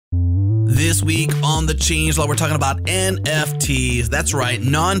This week on the Changelog, we're talking about NFTs. That's right,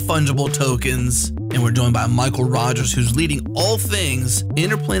 non-fungible tokens. And we're joined by Mikeal Rogers, who's leading all things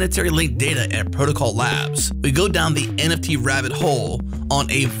InterPlanetary Linked Data at Protocol Labs. We go down the NFT rabbit hole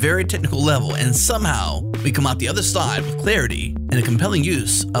on a very technical level, and somehow we come out the other side with clarity and a compelling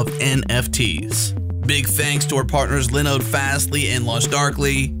use of NFTs. Big thanks to our partners Linode, Fastly, and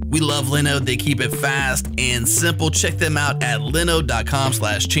LaunchDarkly. We love Linode. They keep it fast and simple. Check them out at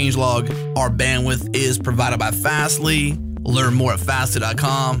linode.com/changelog. Our bandwidth is provided by Fastly. Learn more at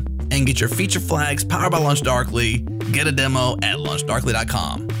fastly.com and get your feature flags powered by LaunchDarkly. Get a demo at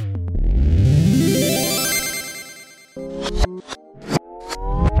launchdarkly.com.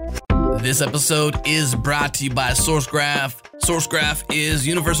 This episode is brought to you by SourceGraph. SourceGraph is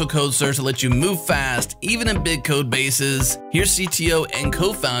universal code search to let you move fast, even in big code bases. Here's CTO and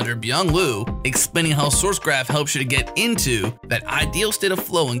co-founder Byung Lu explaining how SourceGraph helps you to get into that ideal state of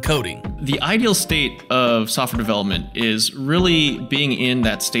flow in coding. The ideal state of software development is really being in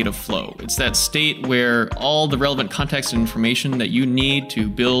that state of flow. It's that state where all the relevant context and information that you need to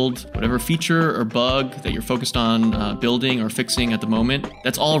build whatever feature or bug that you're focused on building or fixing at the moment,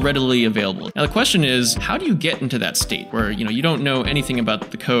 that's all readily available. Now the question is, how do you get into that state where you don't know anything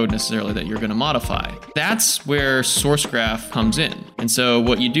about the code necessarily that you're going to modify? That's where SourceGraph comes in. And so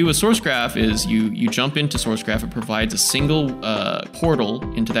what you do with SourceGraph is you jump into SourceGraph. It provides a single portal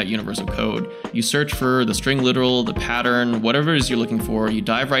into that universal code. You search for the string literal, the pattern, whatever it is you're looking for. You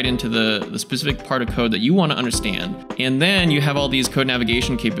dive right into the specific part of code that you want to understand. And then you have all these code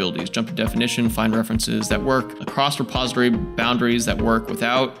navigation capabilities, jump to definition, find references that work across repository boundaries, that work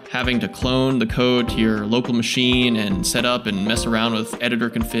without having to clone the code to your local machine and set up and mess around with editor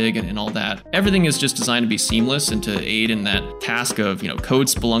config and all that. Everything is just designed to be seamless and to aid in that task of code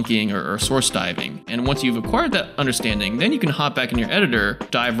spelunking or source diving. And once you've acquired that understanding, then you can hop back in your editor,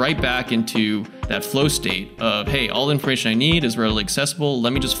 dive right back into that flow state of, hey, all the information I need is readily accessible.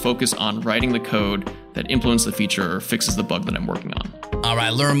 Let me just focus on writing the code that implements the feature or fixes the bug that I'm working on. All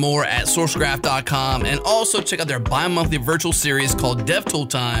right, learn more at sourcegraph.com and also check out their bi-monthly virtual series called DevTool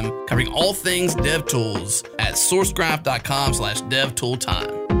Time, covering all things DevTools at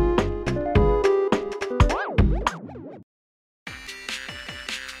sourcegraph.com/DevToolTime.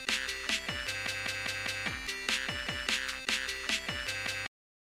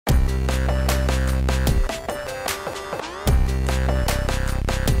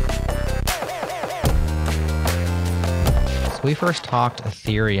 We first talked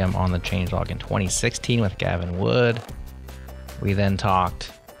Ethereum on the Changelog in 2016 with Gavin Wood. We then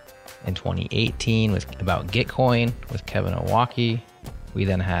talked in 2018 about Gitcoin with Kevin Owocki. We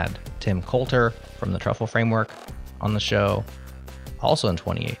then had Tim Coulter from the Truffle Framework on the show, also in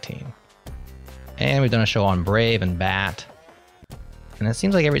 2018. And we've done a show on Brave and BAT. And it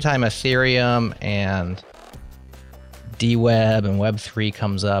seems like every time Ethereum and DWeb and Web3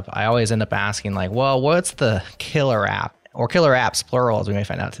 comes up, I always end up asking what's the killer app? Or killer apps, plural, as we may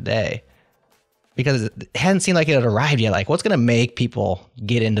find out today. Because it hadn't seemed like it had arrived yet. What's going to make people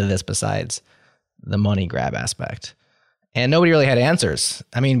get into this besides the money grab aspect? And nobody really had answers.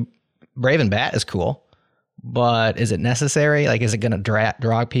 I mean, Brave and Bat is cool, but is it necessary? Is it going to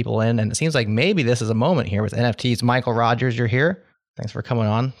draw people in? And it seems like maybe this is a moment here with NFTs. Mikeal Rogers, you're here. Thanks for coming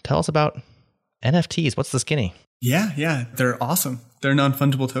on. Tell us about NFTs. What's the skinny? Yeah, they're awesome. They're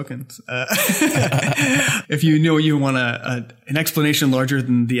non-fungible tokens. If you want an explanation larger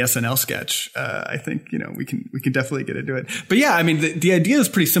than the SNL sketch, I think we can definitely get into it. But yeah, I mean the idea is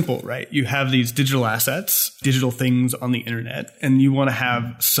pretty simple, right? You have these digital assets, digital things on the internet, and you want to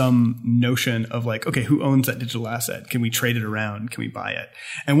have some notion of okay, who owns that digital asset? Can we trade it around? Can we buy it?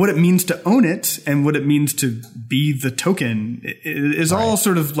 And what it means to own it and what it means to be the token is all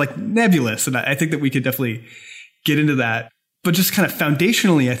sort of nebulous. And I think that we could definitely get into that. But just kind of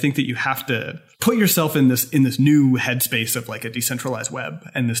foundationally, I think that you have to put yourself in this new headspace of a decentralized web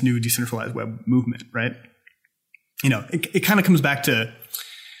and this new decentralized web movement, right? It kind of comes back to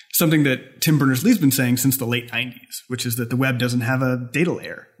something that Tim Berners-Lee's been saying since the late 90s, which is that the web doesn't have a data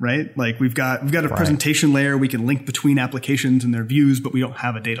layer, right? We've got a presentation layer. We can link between applications and their views, but we don't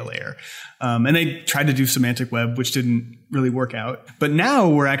have a data layer. And they tried to do semantic web, which didn't really work out. But now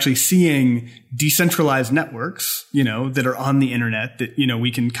we're actually seeing decentralized networks, that are on the internet that,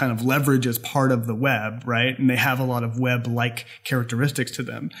 we can kind of leverage as part of the web, right? And they have a lot of web-like characteristics to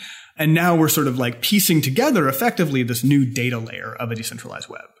them. And now we're sort of piecing together effectively this new data layer of a decentralized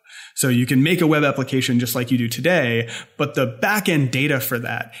web. So you can make a web application just like you do today, but the back-end data for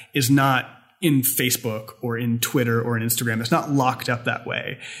that is not in Facebook or in Twitter or in Instagram. It's not locked up that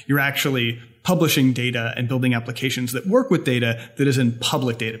way. You're actually publishing data and building applications that work with data that is in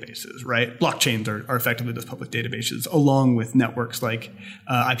public databases, right? Blockchains are effectively those public databases, along with networks like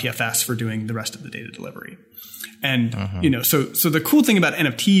IPFS for doing the rest of the data delivery. And, so the cool thing about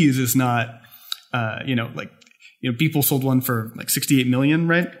NFTs is not, Beeple sold one for like 68 million,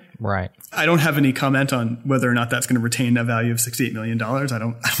 right? Right. I don't have any comment on whether or not that's going to retain a value of $68 million.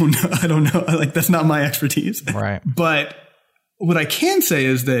 I don't know. Like, that's not my expertise. Right. But what I can say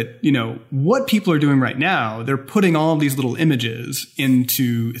is that, what people are doing right now, they're putting all of these little images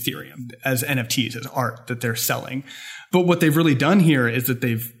into Ethereum as NFTs, as art that they're selling. But what they've really done here is that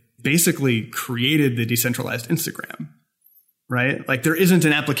they've basically created the decentralized Instagram, right? Like, there isn't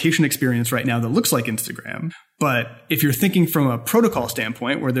an application experience right now that looks like Instagram. But if you're thinking from a protocol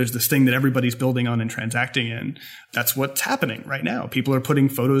standpoint, where there's this thing that everybody's building on and transacting in, that's what's happening right now. People are putting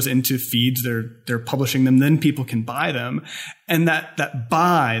photos into feeds. They're publishing them. Then people can buy them. And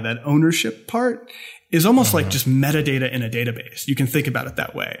that ownership part is almost like just metadata in a database. You can think about it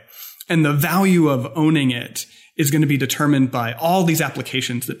that way. And the value of owning it is going to be determined by all these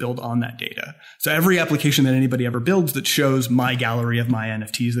applications that build on that data. So every application that anybody ever builds that shows my gallery of my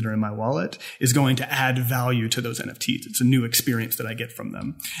NFTs that are in my wallet is going to add value to those NFTs. It's a new experience that I get from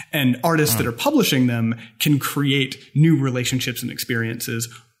them. And artists that are publishing them can create new relationships and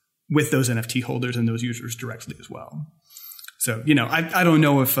experiences with those NFT holders and those users directly as well. So, I don't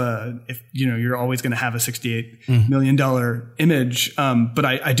know if you're always going to have a $68 million image. But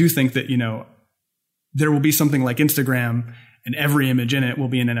I do think that, there will be something like Instagram, and every image in it will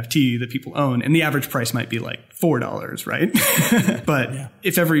be an NFT that people own. And the average price might be like $4, right? But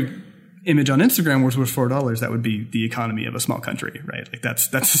if every image on Instagram was worth $4, that would be the economy of a small country, right? Like,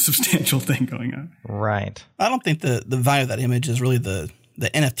 that's a substantial thing going on. Right. I don't think the value of that image is really the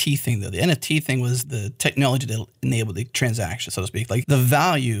NFT thing, though. The NFT thing was the technology that enabled the transaction, so to speak. Like, the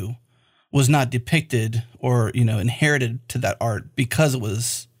value was not depicted or, inherited to that art because it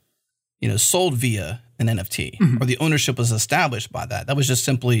was, sold via an NFT or the ownership was established by that. That was just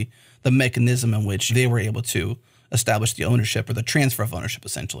simply the mechanism in which they were able to establish the ownership or the transfer of ownership,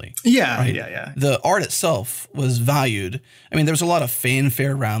 essentially. Yeah, right? yeah. The art itself was valued. I mean, there was a lot of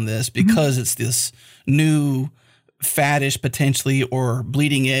fanfare around this because it's this new faddish potentially or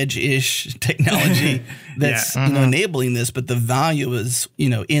bleeding edge-ish technology that's enabling this, but the value is,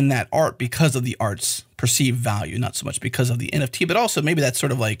 in that art because of the art's perceived value, not so much because of the NFT, but also maybe that's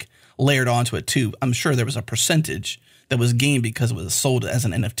sort of like layered onto it too. I'm sure there was a percentage that was gained because it was sold as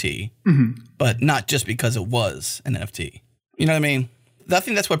an NFT, but not just because it was an NFT. You know what I mean? I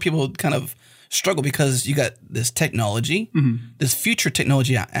think that's why people kind of struggle, because you got this technology, this future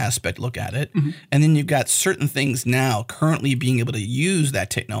technology aspect, look at it, and then you've got certain things now currently being able to use that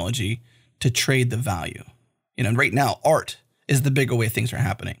technology to trade the value. And right now, art is the bigger way things are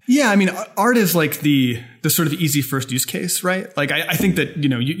happening. Yeah, I mean, art is like the sort of easy first use case, right? Like, I think that,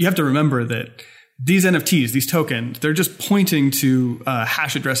 you have to remember that these NFTs, these tokens, they're just pointing to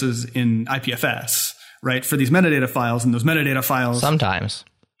hash addresses in IPFS, right? For these metadata files, and those metadata files.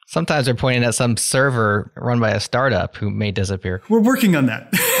 Sometimes they're pointing at some server run by a startup who may disappear. We're working on that.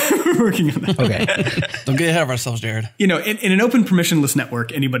 Okay. Don't get ahead of ourselves, Jared. In an open permissionless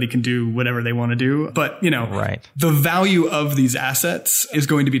network, anybody can do whatever they want to do. But, the value of these assets is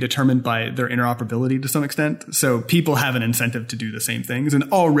going to be determined by their interoperability to some extent. So people have an incentive to do the same things. And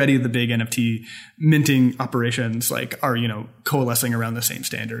already the big NFT minting operations are, coalescing around the same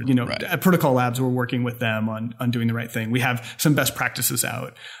standard. At Protocol Labs, we're working with them on doing the right thing. We have some best practices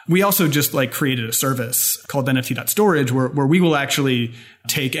out. We also just created a service called NFT.storage where we will actually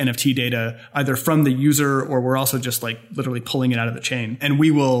take NFT data either from the user, or we're also just literally pulling it out of the chain. And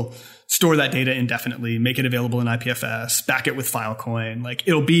we will store that data indefinitely, make it available in IPFS, back it with Filecoin.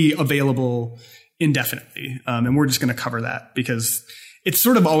 It'll be available indefinitely. And we're just going to cover that because it's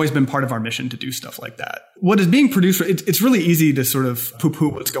sort of always been part of our mission to do stuff like that. What is being produced, it's really easy to sort of poo-poo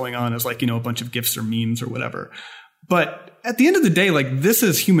what's going on as a bunch of GIFs or memes or whatever. But at the end of the day, this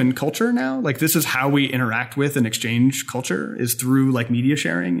is human culture now. This is how we interact with and exchange culture, is through media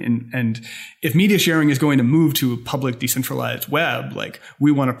sharing. And if media sharing is going to move to a public decentralized web,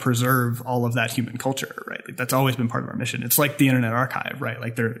 we want to preserve all of that human culture, right? That's always been part of our mission. It's like the Internet Archive,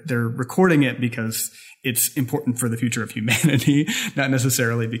 right? They're recording it because it's important for the future of humanity, not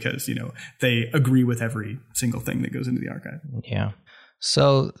necessarily because, they agree with every single thing that goes into the archive. Yeah.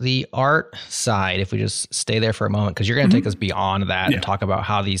 So the art side, if we just stay there for a moment, because you're going to take us beyond that and talk about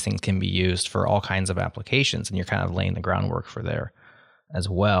how these things can be used for all kinds of applications, and you're kind of laying the groundwork for there as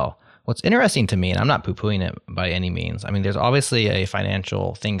well. what's interesting to me, and I'm not poo-pooing it by any means, I mean, there's obviously a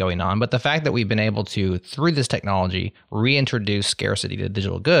financial thing going on, but the fact that we've been able to, through this technology, reintroduce scarcity to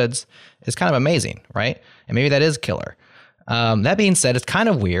digital goods is kind of amazing, right? And maybe that is killer. That being said, it's kind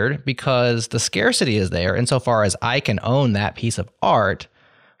of weird because the scarcity is there insofar as I can own that piece of art,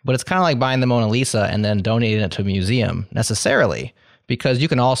 but it's kind of like buying the Mona Lisa and then donating it to a museum necessarily, because you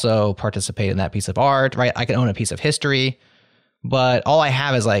can also participate in that piece of art, right? I can own a piece of history, but all I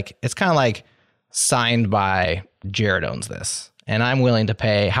have is like, it's kind of like signed by Jared owns this, and I'm willing to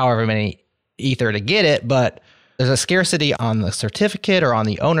pay however many ether to get it, but there's a scarcity on the certificate or on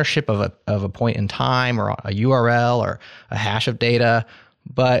the ownership of a point in time or a URL or a hash of data,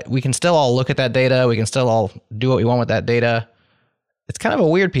 but we can still all look at that data. We can still all do what we want with that data. It's kind of a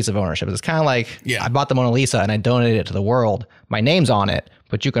weird piece of ownership. It's kind of like I bought the Mona Lisa and I donated it to the world. My name's on it,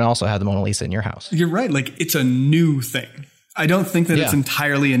 but you can also have the Mona Lisa in your house. You're right. Like, it's a new thing. I don't think that it's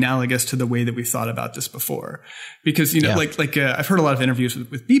entirely analogous to the way that we thought about this before, because, I've heard a lot of interviews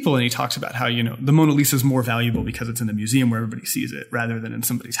with people, and he talks about how, the Mona Lisa is more valuable because it's in the museum where everybody sees it rather than in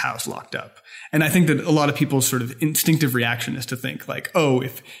somebody's house locked up. And I think that a lot of people's sort of instinctive reaction is to think like, oh,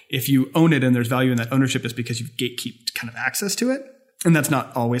 if you own it and there's value in that ownership, is because you've gatekeeped kind of access to it. And that's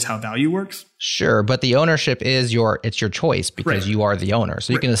not always how value works. Sure, but the ownership is your choice because you are the owner.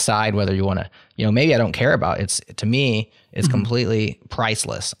 So you can decide whether you want to, maybe I don't care about it. To me, it's completely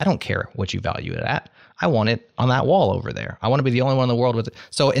priceless. I don't care what you value it at. I want it on that wall over there. I want to be the only one in the world with it.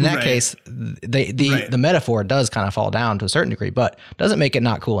 So in that case, the metaphor does kind of fall down to a certain degree, but doesn't make it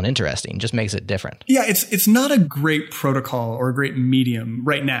not cool and interesting. Just makes it different. Yeah, it's not a great protocol or a great medium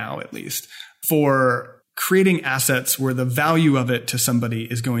right now, at least, for creating assets where the value of it to somebody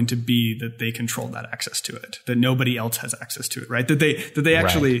is going to be that they control that access to it, that nobody else has access to it, right? That they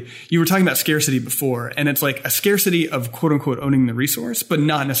actually, you were talking about scarcity before, and it's like a scarcity of quote unquote owning the resource, but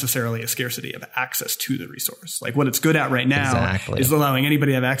not necessarily a scarcity of access to the resource. Like what it's good at right now is allowing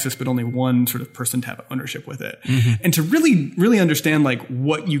anybody to have access, but only one sort of person to have ownership with it. And to really, really understand like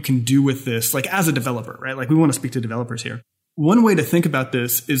what you can do with this, like as a developer, right? Like we want to speak to developers here. One way to think about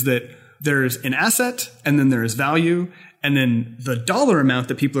this is that there's an asset, and then there is value, and then the dollar amount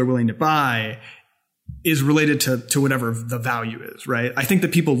that people are willing to buy is related to whatever the value is, right? I think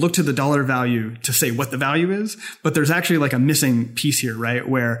that people look to the dollar value to say what the value is, but there's actually like a missing piece here, right?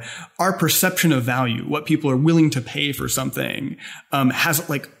 Where our perception of value, what people are willing to pay for something, has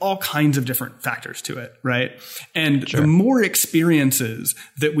like all kinds of different factors to it, right? And the more experiences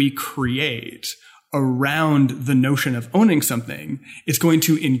that we create around the notion of owning something, it's going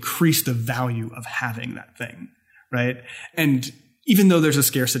to increase the value of having that thing, right? And even though there's a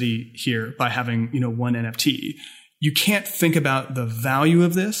scarcity here by having, one NFT, you can't think about the value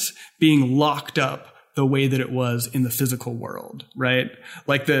of this being locked up the way that it was in the physical world, right?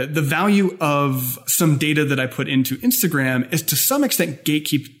 Like the value of some data that I put into Instagram is to some extent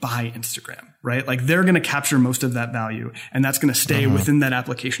gatekept by Instagram, right? Like they're going to capture most of that value, and that's going to stay within that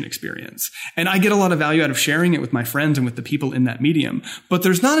application experience. And I get a lot of value out of sharing it with my friends and with the people in that medium, but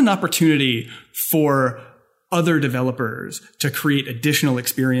there's not an opportunity for other developers to create additional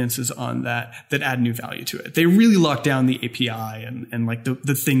experiences on that add new value to it. They really lock down the API and like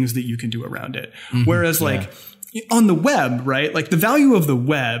the things that you can do around it. Whereas like on the web, right? Like the value of the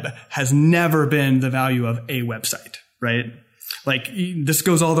web has never been the value of a website, right? Like this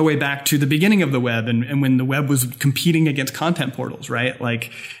goes all the way back to the beginning of the web and when the web was competing against content portals, right?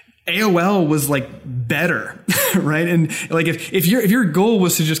 Like AOL was like better, right? And like if your goal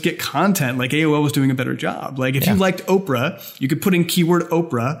was to just get content, like AOL was doing a better job. Like if you liked Oprah, you could put in keyword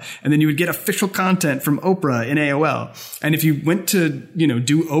Oprah, and then you would get official content from Oprah in AOL. And if you went to,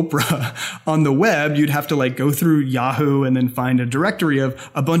 do Oprah on the web, you'd have to like go through Yahoo and then find a directory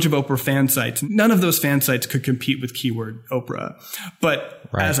of a bunch of Oprah fan sites. None of those fan sites could compete with keyword Oprah. But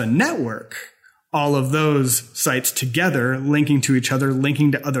as a network, all of those sites together, linking to each other, linking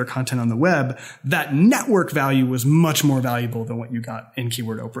to other content on the web, that network value was much more valuable than what you got in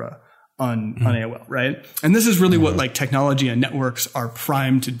keyword Oprah on AOL, right? And this is really what like technology and networks are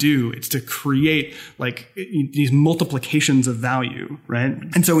primed to do. It's to create like these multiplications of value, right?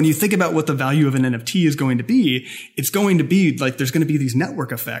 And so when you think about what the value of an NFT is going to be, it's going to be like there's going to be these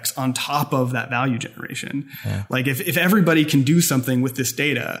network effects on top of that value generation. Like if everybody can do something with this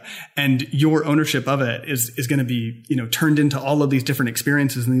data and your ownership of it is going to be, turned into all of these different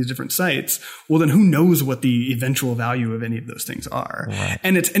experiences and these different sites, well then who knows what the eventual value of any of those things are.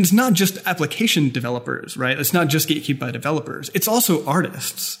 And it's not just application developers, right? It's not just gatekept by developers. It's also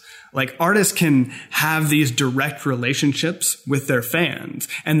artists. Like artists can have these direct relationships with their fans,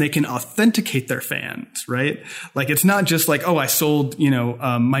 and they can authenticate their fans, right? Like it's not just like, oh, I sold,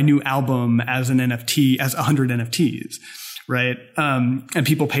 my new album as an NFT, as 100 NFTs. Right. And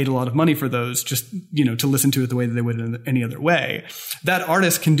people paid a lot of money for those just, to listen to it the way that they would in any other way. That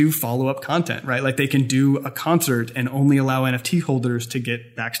artist can do follow-up content, right? Like they can do a concert and only allow NFT holders to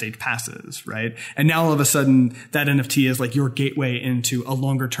get backstage passes, right? And now all of a sudden that NFT is like your gateway into a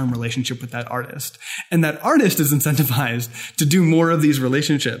longer term relationship with that artist. And that artist is incentivized to do more of these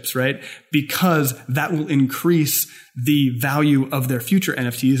relationships, right? Because that will increase the value of their future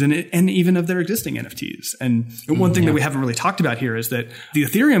NFTs and even of their existing NFTs. And one thing that we haven't really talked about here is that the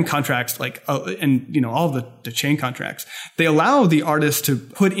Ethereum contracts, all of the chain contracts, they allow the artist to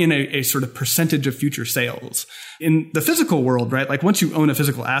put in a sort of percentage of future sales. In the physical world, right? Like once you own a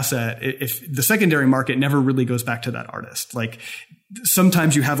physical asset, if the secondary market never really goes back to that artist, like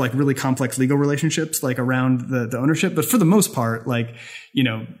sometimes you have like really complex legal relationships like around the ownership, but for the most part, like,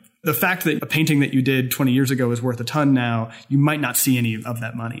 the fact that a painting that you did 20 years ago is worth a ton now, you might not see any of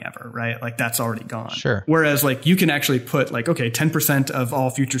that money ever, right? Like that's already gone. Sure. Whereas like you can actually put like, okay, 10% of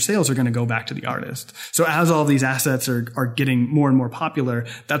all future sales are going to go back to the artist. So as all these assets are getting more and more popular,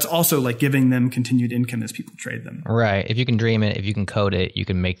 that's also like giving them continued income as people trade them. Right. If you can dream it, if you can code it, you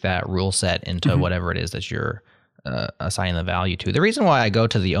can make that rule set into whatever it is that you're assigning the value to. The reason why I go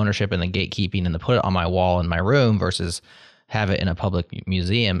to the ownership and the gatekeeping and to put it on my wall in my room versus have it in a public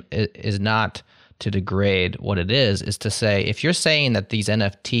museum is not to degrade what it is to say, if you're saying that these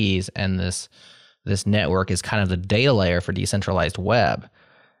NFTs and this network is kind of the data layer for decentralized web,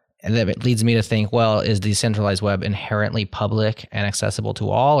 and then it leads me to think, well, is decentralized web inherently public and accessible to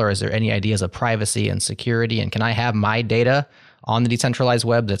all, or is there any ideas of privacy and security? And can I have my data on the decentralized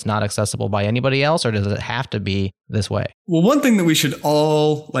web that's not accessible by anybody else, or does it have to be this way? Well, one thing that we should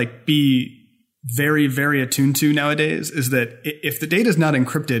all be very, very attuned to nowadays is that if the data is not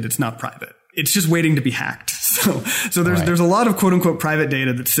encrypted, it's not private. It's just waiting to be hacked. So there's a lot of quote unquote private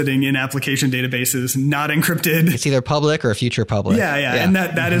data that's sitting in application databases, not encrypted. It's either public or future public. Yeah. And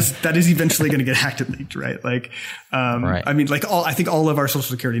that is eventually going to get hacked and leaked, right? Like, right. I mean, like I think all of our social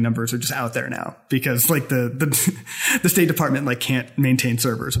security numbers are just out there now because like the State Department like can't maintain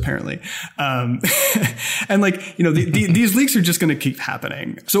servers apparently. And like, these leaks are just going to keep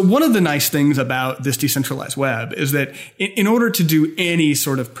happening. So one of the nice things about this decentralized web is that in order to do any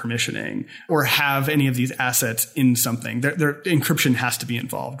sort of permissioning or have any of these assets in something, their encryption has to be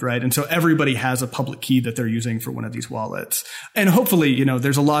involved, right? And so everybody has a public key that they're using for one of these wallets. And hopefully,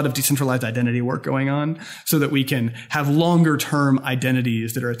 there's a lot of decentralized identity work going on so that we can have longer term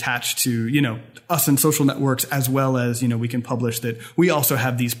identities that are attached to, us and social networks, as well as, we can publish that we also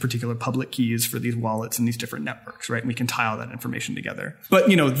have these particular public keys for these wallets and these different networks, right? And we can tie all that information together. But,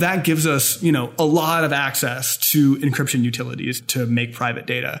 that gives us, a lot of access to encryption utilities to make private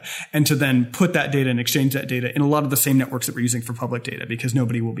data and to then put that data and exchange that data in a lot of the same networks that we're using for public data because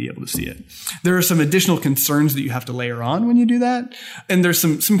nobody will be able to see it. There are some additional concerns that you have to layer on when you do that. And there's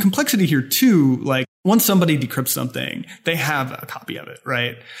some complexity here too. Like once somebody decrypts something, they have a copy of it,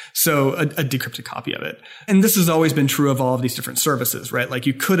 right? So a decrypted copy of it. And this has always been true of all of these different services, right? Like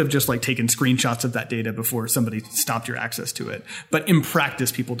you could have just like taken screenshots of that data before somebody stopped your access to it. But in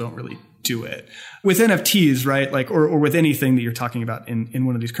practice, people don't really do it. With NFTs, right? Like, or with anything that you're talking about in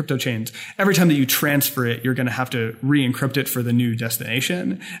one of these crypto chains, every time that you transfer it, you're going to have to re-encrypt it for the new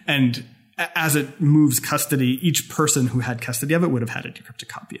destination. And as it moves custody, each person who had custody of it would have had a decrypted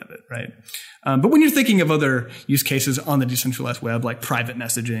copy of it, right? But when you're thinking of other use cases on the decentralized web, like private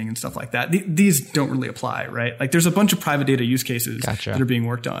messaging and stuff like that, these don't really apply, right? Like there's a bunch of private data use cases that are being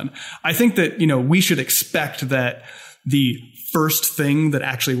worked on. I think that, we should expect that the first thing that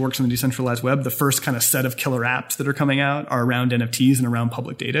actually works on the decentralized web, the first kind of set of killer apps that are coming out are around NFTs and around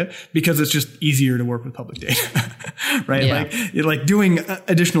public data because it's just easier to work with public data, right? Yeah. Like doing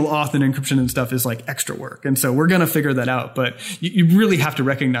additional auth and encryption and stuff is like extra work. And so we're going to figure that out, but you really have to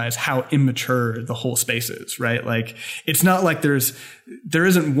recognize how immature the whole space is, right? Like it's not like there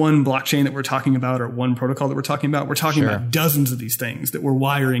isn't one blockchain that we're talking about or one protocol that we're talking about. We're talking about dozens of these things that we're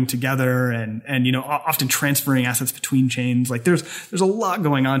wiring together and often transferring assets between chains. Like there's a lot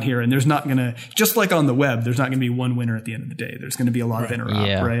going on here, and there's not going to, just like on the web, there's not going to be one winner at the end of the day. There's going to be a lot of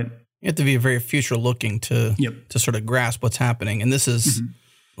interop, right? You have to be very future looking to sort of grasp what's happening. And this is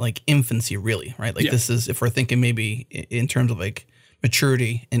like infancy, really, right? Like this is, if we're thinking maybe in terms of like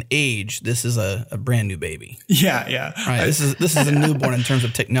maturity and age, this is a brand new baby. Yeah. Right. This is a newborn in terms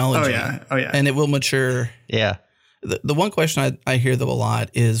of technology. Oh yeah. And it will mature. Yeah. The one question I hear though a lot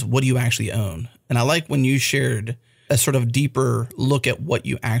is, what do you actually own? And I like when you shared a sort of deeper look at what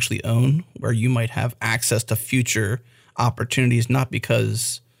you actually own, where you might have access to future opportunities, not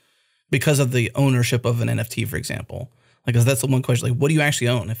because of the ownership of an NFT, for example. Like, 'cause that's the one question, like, what do you actually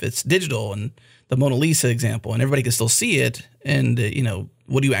own? If it's digital and the Mona Lisa example and everybody can still see it, and,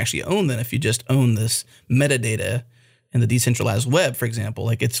 what do you actually own then if you just own this metadata in the decentralized web, for example?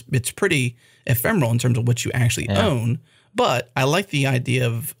 Like, it's pretty ephemeral in terms of what you actually own. But I like the idea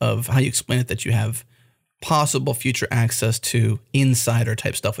of how you explain it, that you have possible future access to insider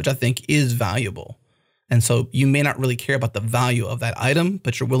type stuff, which I think is valuable. And so you may not really care about the value of that item,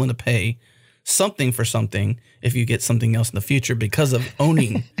 but you're willing to pay something for something if you get something else in the future because of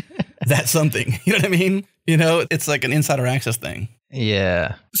owning that something. You know what I mean? It's like an insider access thing.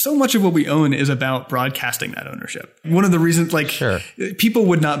 Yeah. So much of what we own is about broadcasting that ownership. One of the reasons, people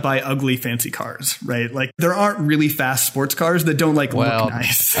would not buy ugly, fancy cars, right? Like, there aren't really fast sports cars that don't look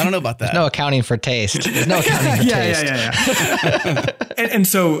nice. I don't know about that. There's no accounting for taste. There's no accounting for taste. Yeah. and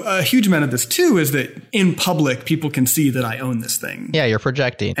so a huge amount of this too is that in public, people can see that I own this thing. Yeah, you're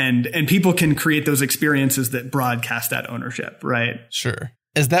projecting. And people can create those experiences that broadcast that ownership, right? Sure.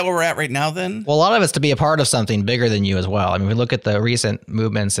 Is that where we're at right now then? Well, a lot of it's to be a part of something bigger than you as well. I mean, we look at the recent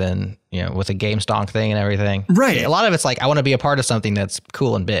movements and, with the GameStonk thing and everything. Right. A lot of it's like, I want to be a part of something that's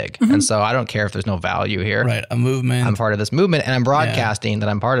cool and big. Mm-hmm. And so I don't care if there's no value here. Right. A movement. I'm part of this movement and I'm broadcasting that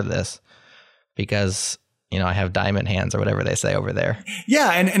I'm part of this because, I have diamond hands or whatever they say over there. Yeah.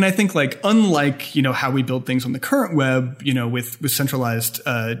 And I think unlike, how we build things on the current web, with centralized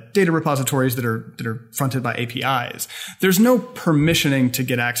data repositories that are fronted by APIs, there's no permissioning to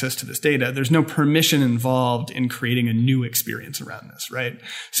get access to this data. There's no permission involved in creating a new experience around this, right?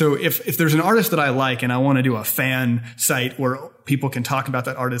 So if there's an artist that I like and I want to do a fan site where people can talk about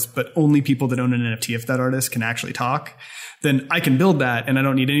that artist, but only people that own an NFT of that artist can actually talk, then I can build that and I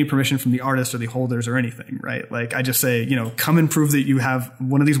don't need any permission from the artist or the holders or anything, right? Like, I just say, come and prove that you have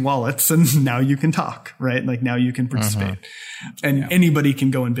one of these wallets and now you can talk, right? Like, now you can participate. And anybody can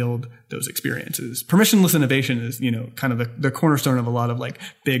go and build those experiences. Permissionless innovation is, kind of the cornerstone of a lot of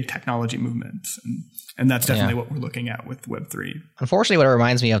big technology movements. And that's definitely what we're looking at with Web3. Unfortunately, what it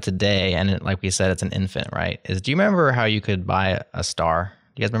reminds me of today, and like we said, it's an infant, right? Is, do you remember how you could buy a star?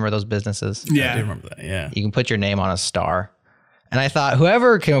 Do you guys remember those businesses? Yeah. I do remember that, yeah. You can put your name on a sar. And I thought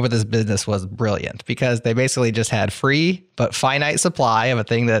whoever came up with this business was brilliant because they basically just had free but finite supply of a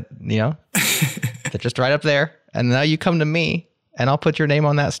thing that, they're just right up there. And now you come to me and I'll put your name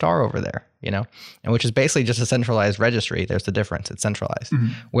on that star over there, and which is basically just a centralized registry. There's the difference. It's centralized.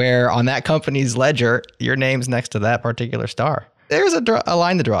 Mm-hmm. Where on that company's ledger, your name's next to that particular star. There's a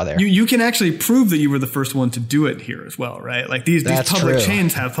line to draw there. You can actually prove that you were the first one to do it here as well, right? Like these public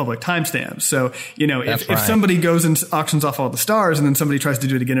chains have public timestamps. So, if somebody goes and auctions off all the stars and then somebody tries to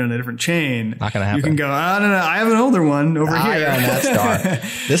do it again on a different chain, not gonna happen. You can go, I don't know, I have an older one over here. On that star.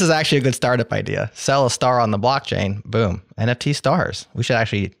 This is actually a good startup idea. Sell a star on the blockchain. Boom. NFT stars. We should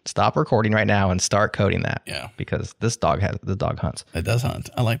actually stop recording right now and start coding that. Yeah. Because the dog hunts. It does hunt.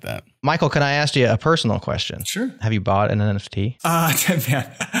 I like that. Mikeal, can I ask you a personal question? Sure. Have you bought an NFT?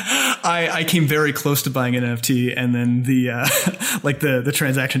 Man, I came very close to buying an NFT, and then the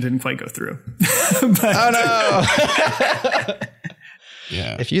transaction didn't quite go through. Oh no!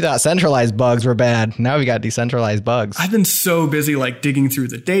 Yeah. If you thought centralized bugs were bad, now we got decentralized bugs. I've been so busy digging through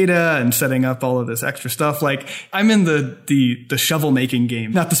the data and setting up all of this extra stuff. I'm in the shovel making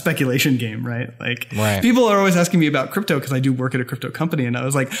game, not the speculation game, right? People are always asking me about crypto because I do work at a crypto company, and I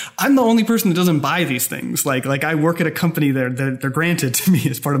was like, I'm the only person that doesn't buy these things. Like I work at a company they're granted to me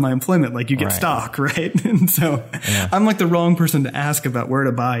as part of my employment. You get stock, right? And so I'm the wrong person to ask about where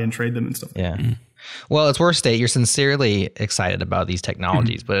to buy and trade them and stuff. Yeah. Well, it's worth stating you're sincerely excited about these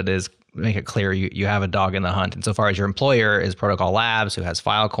technologies, but it is make it clear you have a dog in the hunt. Insofar as your employer is Protocol Labs, who has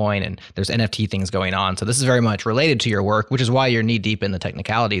Filecoin, and there's NFT things going on. So this is very much related to your work, which is why you're knee deep in the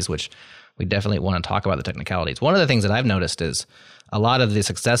technicalities, which we definitely want to talk about the technicalities. One of the things that I've noticed is a lot of the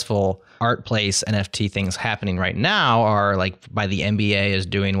successful art place NFT things happening right now are by the NBA is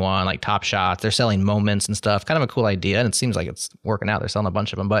doing one, Top Shots. They're selling moments and stuff. Kind of a cool idea. And it seems like it's working out. They're selling a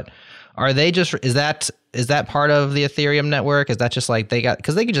bunch of them. But are they just, is that part of the Ethereum network? Is that just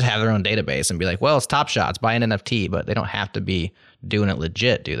because they could just have their own database and be well, it's Top Shots, buy an NFT, but they don't have to be doing it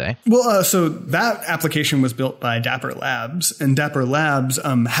legit, do they? Well, so that application was built by Dapper Labs, and Dapper Labs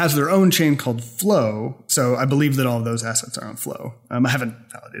has their own chain called Flow. So I believe that all of those assets are on Flow. I haven't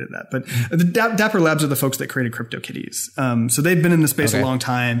validated that, but the Dapper Labs are the folks that created CryptoKitties. So they've been in the space a long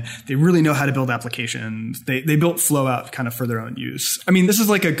time. They really know how to build applications. They built Flow out kind of for their own use. I mean, this is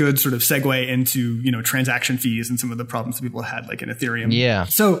like a good sort of segue into, transaction fees and some of the problems that people had like in Ethereum. Yeah.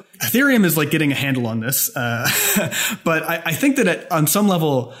 So Ethereum is like getting a handle on this. But I think that on some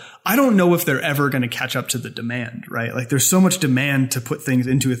level, I don't know if they're ever going to catch up to the demand, right? Like there's so much demand to put things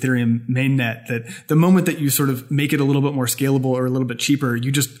into Ethereum mainnet that the moment that you sort of make it a little bit more scalable or a little bit cheaper,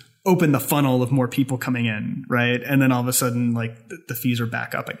 you just open the funnel of more people coming in, right? And then all of a sudden, like the fees are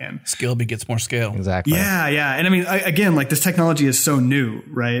back up again. Scale begets more scale. Exactly. Yeah. And I mean, again, like this technology is so new,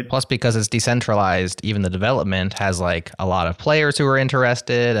 right? Plus, because it's decentralized, even the development has like a lot of players who are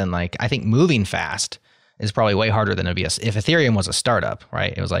interested. And like, I think moving fast is probably way harder than it'd be if Ethereum was a startup,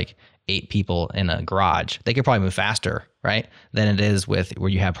 right? It was like 8 people in a garage. They could probably move faster, right? Than it is with where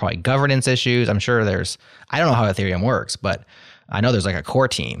you have probably governance issues. I'm sure I don't know how Ethereum works, but I know there's like a core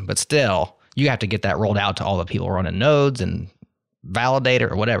team, but still you have to get that rolled out to all the people running nodes and validate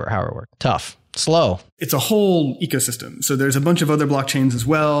it or whatever, however it works. Tough. Slow. It's a whole ecosystem. So there's a bunch of other blockchains as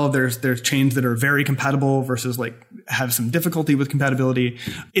well. There's chains that are very compatible versus like have some difficulty with compatibility.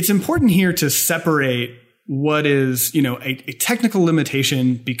 It's important here to separate what is, a technical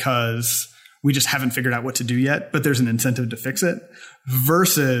limitation because we just haven't figured out what to do yet, but there's an incentive to fix it,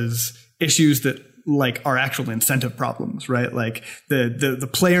 versus issues that like are actual incentive problems, right? Like the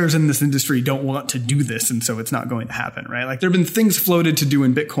players in this industry don't want to do this, and so it's not going to happen, right? Like there have been things floated to do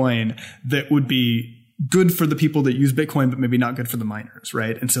in Bitcoin that would be good for the people that use Bitcoin, but maybe not good for the miners,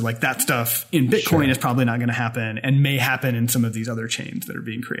 right? And so like that stuff in Bitcoin is probably not going to happen and may happen in some of these other chains that are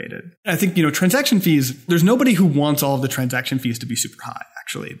being created. I think, transaction fees, there's nobody who wants all of the transaction fees to be super high,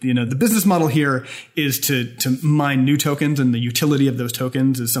 actually. The business model here is to mine new tokens, and the utility of those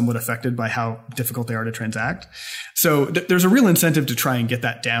tokens is somewhat affected by how difficult they are to transact. So there's a real incentive to try and get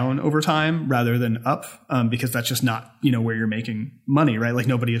that down over time rather than up, because that's just not, where you're making money, right? Like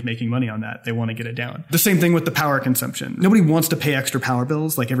nobody is making money on that. They want to get it down. The same thing with the power consumption. Nobody wants to pay extra power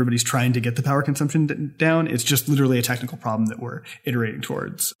bills. Like everybody's trying to get the power consumption down. It's just literally a technical problem that we're iterating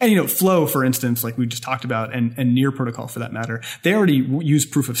towards. And, Flow, for instance, like we just talked about, and Near Protocol for that matter, they already use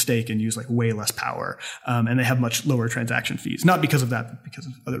proof of stake and use like way less power. And they have much lower transaction fees. Not because of that, but because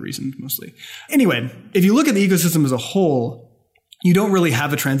of other reasons mostly. Anyway, if you look at the ecosystem as a whole, you don't really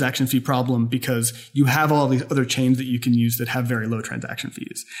have a transaction fee problem because you have all these other chains that you can use that have very low transaction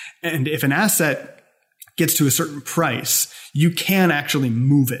fees. And if an asset gets to a certain price, you can actually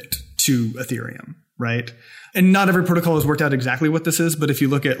move it to Ethereum, right? And not every protocol has worked out exactly what this is, but if you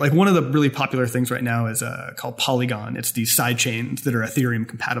look at like one of the really popular things right now is called Polygon. It's these side chains that are Ethereum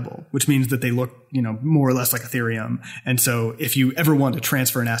compatible, which means that they look, more or less like Ethereum. And so if you ever want to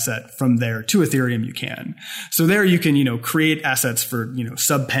transfer an asset from there to Ethereum, you can. So there you can, create assets for,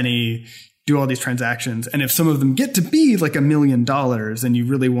 sub penny, do all these transactions. And if some of them get to be like $1 million and you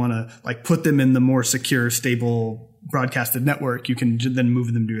really want to like put them in the more secure, stable broadcasted network, you can then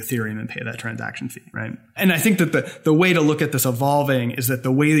move them to Ethereum and pay that transaction fee, right? And I think that the way to look at this evolving is that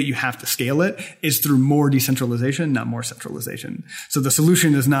the way that you have to scale it is through more decentralization, not more centralization. So the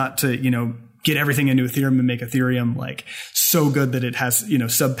solution is not to, get everything into Ethereum and make Ethereum like so good that it has,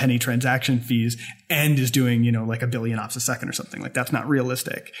 sub penny transaction fees and is doing, like 1 billion ops a second or something. Like that's not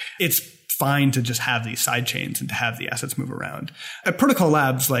realistic. It's fine to just have these side chains and to have the assets move around. At Protocol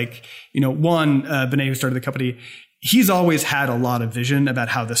Labs, like, Benet, who started the company, he's always had a lot of vision about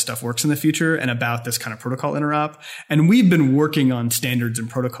how this stuff works in the future and about this kind of protocol interop. And we've been working on standards and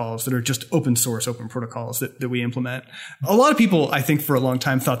protocols that are just open source, open protocols that we implement. A lot of people, I think, for a long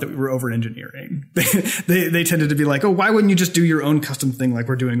time thought that we were over engineering. They tended to be like, oh, why wouldn't you just do your own custom thing like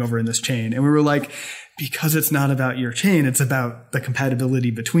we're doing over in this chain? And we were like, because it's not about your chain, it's about the compatibility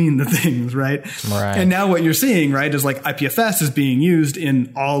between the things, right? And now what you're seeing, right, is like IPFS is being used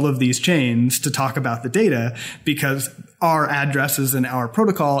in all of these chains to talk about the data because our addresses and our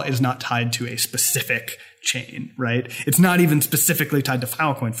protocol is not tied to a specific chain, right? It's not even specifically tied to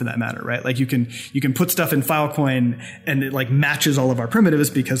Filecoin for that matter, right? Like you can put stuff in Filecoin and it like matches all of our primitives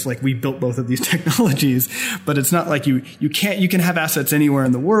because like we built both of these technologies, but it's not like you can have assets anywhere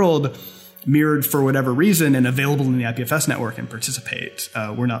in the world mirrored for whatever reason and available in the IPFS network and participate.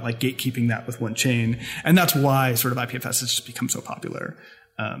 We're not like gatekeeping that with one chain. And that's why sort of IPFS has just become so popular.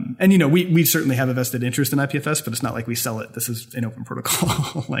 And, we certainly have a vested interest in IPFS, but it's not like we sell it. This is an open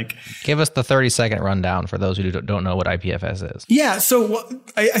protocol. Like, give us the 30-second rundown for those who don't know what IPFS is. Yeah. So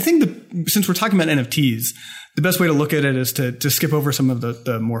I think since we're talking about NFTs, The best way to look at it is to skip over some of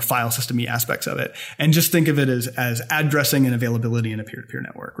the more file system-y aspects of it and just think of it as addressing and availability in a peer-to-peer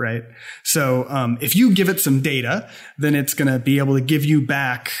network, right? So if you give it some data, then it's going to be able to give you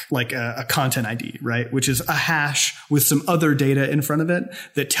back like a content ID, right? Which is a hash with some other data in front of it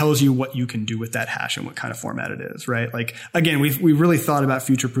that tells you what you can do with that hash and what kind of format it is, right? Like, again, we really thought about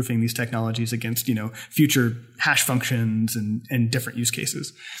future-proofing these technologies against, future hash functions and different use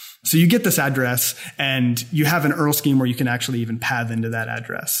cases. So you get this address and you have an URL scheme where you can actually even path into that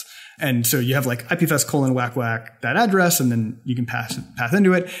address. And so you have like IPFS : that address, and then you can path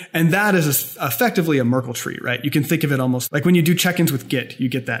into it. And that is effectively a Merkle tree, right? You can think of it almost like when you do check-ins with Git, you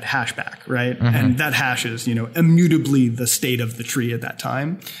get that hash back, right? Mm-hmm. And that hash is, immutably the state of the tree at that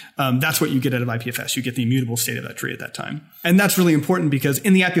time. That's what you get out of IPFS. You get the immutable state of that tree at that time. And that's really important because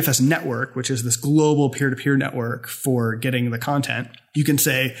in the IPFS network, which is this global peer-to-peer network for getting the content, you can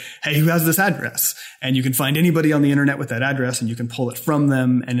say, hey, who has this address? And you can find anybody on the internet with that address and you can pull it from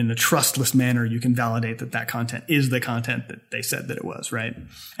them. And in a trustless manner, you can validate that content is the content that they said that it was, right?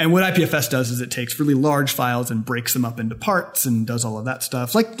 And what IPFS does is it takes really large files and breaks them up into parts and does all of that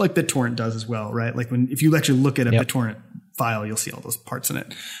stuff, like BitTorrent does as well, right? Like if you actually look at a BitTorrent file, you'll see all those parts in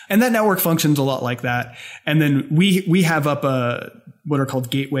it. And that network functions a lot like that. And then we have up what are called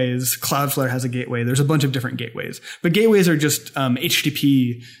gateways. Cloudflare has a gateway. There's a bunch of different gateways. But gateways are just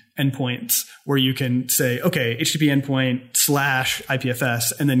HTTP endpoints where you can say, okay, HTTP endpoint /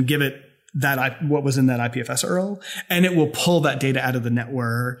 IPFS, and then give it what was in that IPFS URL, and it will pull that data out of the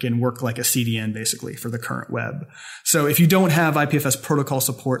network and work like a CDN basically for the current web. So if you don't have IPFS protocol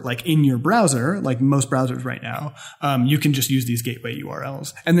support like in your browser, like most browsers right now, you can just use these gateway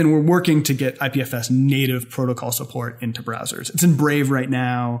URLs. And then we're working to get IPFS native protocol support into browsers. It's in Brave right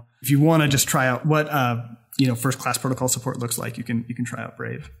now. If you want to just try out what first class protocol support looks like, you can try out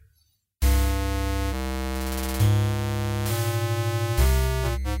Brave.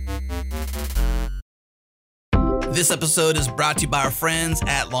 This episode is brought to you by our friends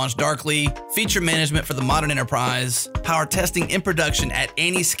at LaunchDarkly, feature management for the modern enterprise, power testing in production at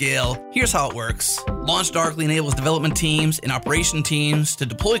any scale. Here's how it works. LaunchDarkly enables development teams and operation teams to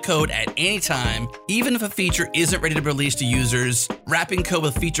deploy code at any time, even if a feature isn't ready to release to users. Wrapping code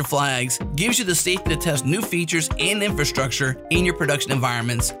with feature flags gives you the safety to test new features and infrastructure in your production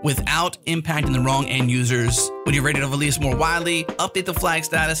environments without impacting the wrong end users. When you're ready to release more widely, update the flag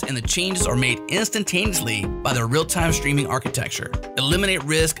status, and the changes are made instantaneously by the real-time streaming architecture. Eliminate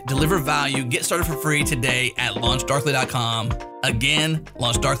risk, deliver value, get started for free today at launchdarkly.com. Again,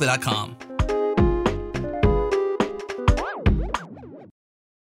 launchdarkly.com.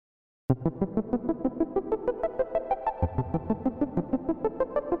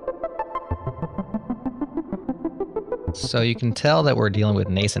 So you can tell that we're dealing with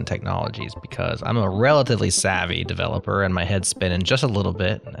nascent technologies because I'm a relatively savvy developer and my head's spinning just a little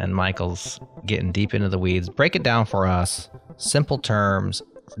bit, and Michael's getting deep into the weeds. Break it down for us, simple terms,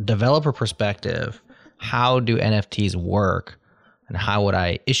 developer perspective. How do NFTs work, and how would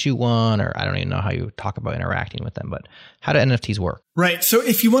I issue one? Or I don't even know how you talk about interacting with them, but how do NFTs work? Right. So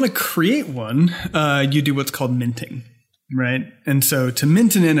if you want to create one, you do what's called minting. Right. And so to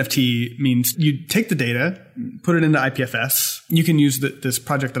mint an NFT means you take the data, put it into IPFS. You can use this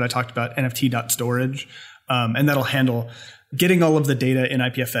project that I talked about, nft.storage, and that'll handle getting all of the data in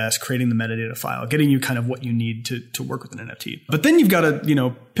IPFS, creating the metadata file, getting you kind of what you need to work with an NFT. But then you've got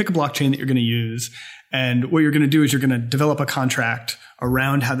to, pick a blockchain that you're going to use. And what you're going to do is you're going to develop a contract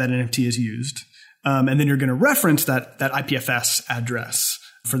around how that NFT is used. And then you're going to reference that IPFS address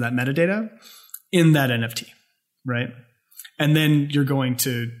for that metadata in that NFT, right? And then you're going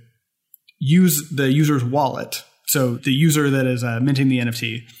to use the user's wallet. So the user that is minting the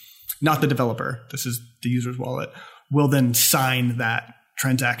NFT, not the developer, this is the user's wallet, will then sign that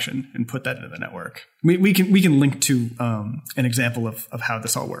transaction and put that into the network. We can link to an example of how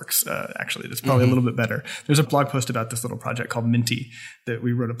this all works. Actually, that's probably a little bit better. There's a blog post about this little project called Minty that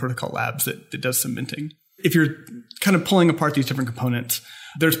we wrote at Protocol Labs that does some minting. If you're kind of pulling apart these different components,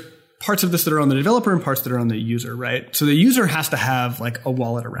 there's parts of this that are on the developer and parts that are on the user, right? So the user has to have like a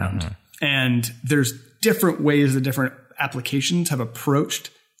wallet around. And there's different ways that different applications have approached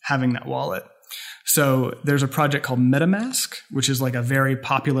having that wallet. So there's a project called MetaMask, which is like a very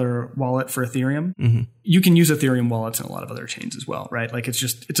popular wallet for Ethereum. You can use Ethereum wallets in a lot of other chains as well, right? Like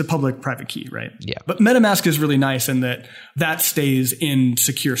it's a public private key, right? Yeah. But MetaMask is really nice in that stays in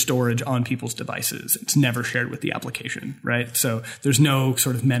secure storage on people's devices. It's never shared with the application, right? So there's no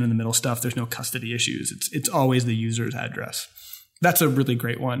sort of man in the middle stuff. There's no custody issues. It's always the user's address. That's a really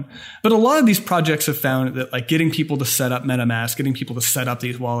great one. But a lot of these projects have found that like getting people to set up MetaMask, getting people to set up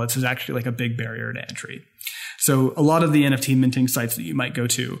these wallets is actually like a big barrier to entry. So a lot of the NFT minting sites that you might go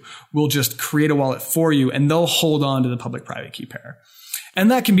to will just create a wallet for you, and they'll hold on to the public-private key pair. And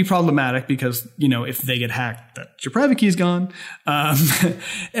that can be problematic because, if they get hacked, your private key is gone.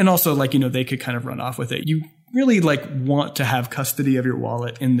 And also, they could kind of run off with it. You really want to have custody of your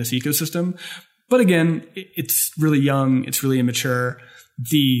wallet in this ecosystem. But again, it's really young. It's really immature.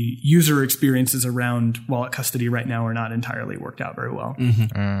 The user experiences around wallet custody right now are not entirely worked out very well.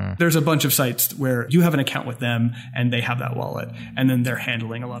 There's a bunch of sites where you have an account with them and they have that wallet, and then they're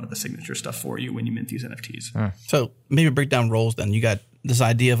handling a lot of the signature stuff for you when you mint these NFTs. So maybe break down roles then. You got this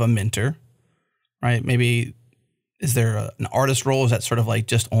idea of a minter, right? Maybe is there an artist role? Is that sort of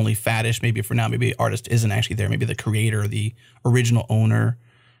just only faddish? Maybe for now, maybe artist isn't actually there. Maybe the creator, the original owner.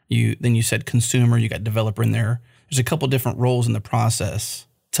 Then you said consumer, you got developer in there. There's a couple different roles in the process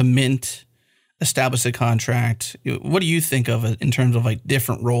to mint, establish a contract. What do you think of it in terms of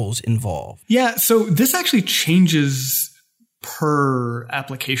different roles involved? Yeah, so this actually changes per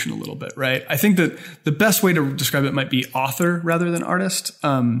application a little bit, right? I think that the best way to describe it might be author rather than artist.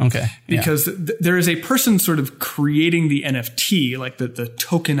 Because there is a person sort of creating the NFT, the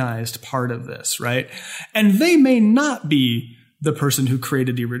tokenized part of this, right? And they may not be the person who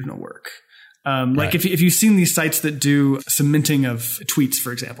created the original work. Right. If you've seen these sites that do some minting of tweets,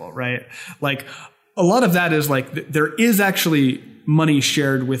 for example, right? A lot of that is there is actually money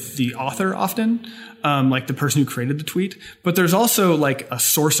shared with the author often, the person who created the tweet, but there's also a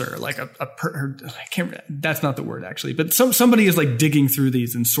sourcer, I can't, that's not the word actually, but somebody is digging through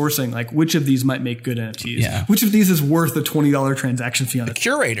these and sourcing which of these might make good NFTs, which of these is worth a $20 transaction fee on it.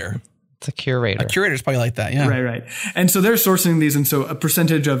 Curator. It's a curator. A curator's probably like that, yeah. Right. And so they're sourcing these, and so a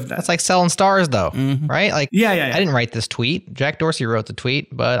percentage of that. That's like selling stars, though, right? Yeah. I didn't write this tweet. Jack Dorsey wrote the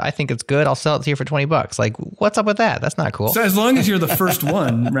tweet, but I think it's good. I'll sell it to you for $20. What's up with that? That's not cool. So as long as you're the first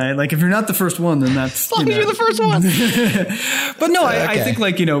one, right? If you're not the first one, then that's... As long as you're the first one. But no, I think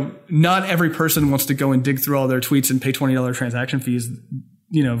not every person wants to go and dig through all their tweets and pay $20 transaction fees,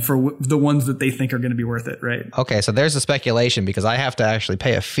 for the ones that they think are going to be worth it, right? Okay, so there's a speculation because I have to actually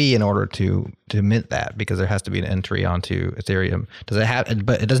pay a fee in order to mint that because there has to be an entry onto Ethereum.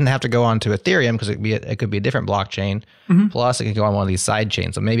 But it doesn't have to go onto Ethereum because it could be a different blockchain. Plus, it could go on one of these side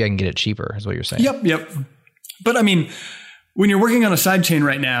chains. So maybe I can get it cheaper, is what you're saying. Yep. But I mean, when you're working on a sidechain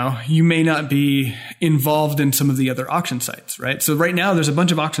right now, you may not be involved in some of the other auction sites, right? So right now there's a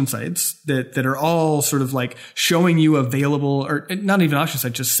bunch of auction sites that are all sort of showing you available, or not even auction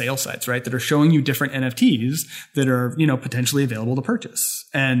sites, just sale sites, right? That are showing you different NFTs that are, potentially available to purchase.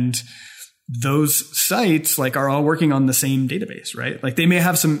 And those sites are all working on the same database, right? They may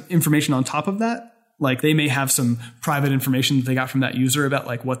have some information on top of that. They may have some private information that they got from that user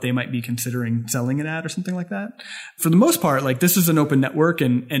about what they might be considering selling it at or something like that. For the most part, this is an open network,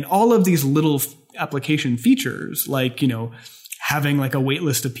 and all of these little application features, having a wait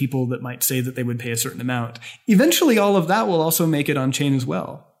list of people that might say that they would pay a certain amount. Eventually, all of that will also make it on chain as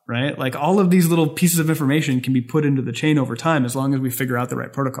well, right? All of these little pieces of information can be put into the chain over time as long as we figure out the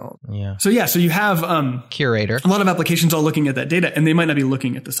right protocol. Yeah. So you have curator. A lot of applications all looking at that data, and they might not be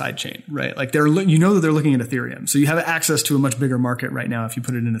looking at the side chain, right? That they're looking at Ethereum. So you have access to a much bigger market right now if you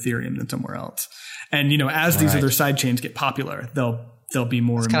put it in Ethereum than somewhere else. And as these other side chains get popular, they'll be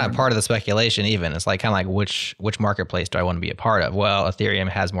more. It's kind of part of the speculation. Even it's which marketplace do I want to be a part of? Well, Ethereum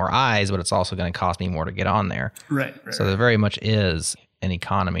has more eyes, but it's also going to cost me more to get on there. Right. So there very much is an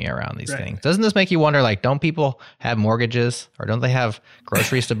economy around these things. Doesn't this make you wonder, don't people have mortgages or don't they have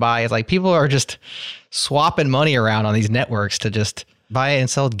groceries to buy? It's people are just swapping money around on these networks to just buy and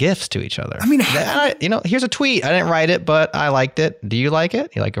sell gifts to each other. I mean, here's a tweet. I didn't write it, but I liked it. Do you like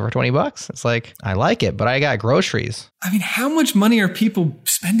it? You like it for $20? It's I like it, but I got groceries. I mean, how much money are people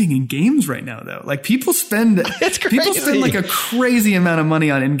spending in games right now, though? People spend a crazy amount of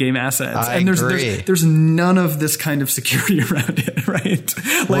money on in-game assets, and there's none of this kind of security around it,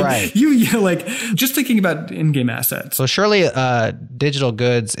 right? You just thinking about in-game assets. So surely, digital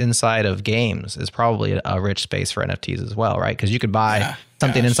goods inside of games is probably a rich space for NFTs as well, right? Because you could buy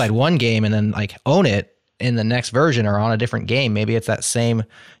something inside one game and then own it in the next version or on a different game. Maybe it's that same.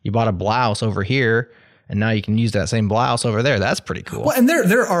 You bought a blouse over here, and now you can use that same blouse over there. That's pretty cool. Well, and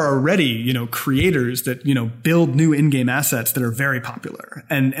there are already, creators that, build new in-game assets that are very popular.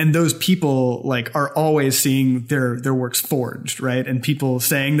 And those people are always seeing their works forged, right? And people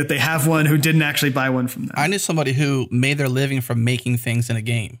saying that they have one who didn't actually buy one from them. I knew somebody who made their living from making things in a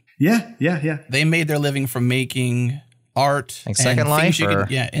game. Yeah. They made their living from making art. Second Life?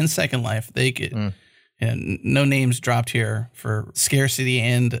 In Second Life. They could... And no names dropped here for scarcity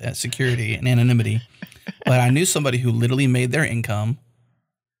and security and anonymity. But I knew somebody who literally made their income.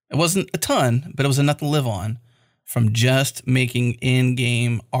 It wasn't a ton, but it was enough to live on from just making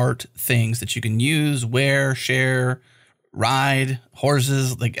in-game art things that you can use, wear, share, ride,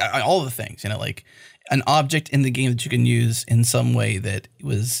 horses, like all the things, like an object in the game that you can use in some way that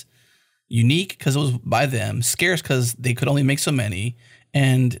was unique because it was by them, scarce because they could only make so many,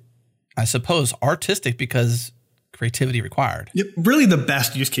 and I suppose artistic because creativity required. Yep. Really the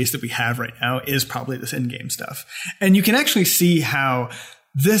best use case that we have right now is probably this in-game stuff. And you can actually see how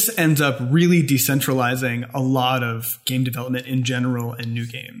this ends up really decentralizing a lot of game development in general and new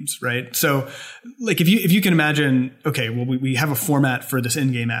games, right? So like if you can imagine, okay, well, we have a format for this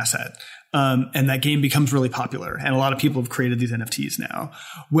in-game asset. And that game becomes really popular and a lot of people have created these NFTs now.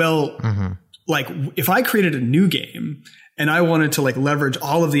 Well, like if I created a new game and I wanted to like leverage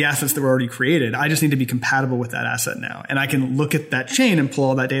all of the assets that were already created, I just need to be compatible with that asset now. And I can look at that chain and pull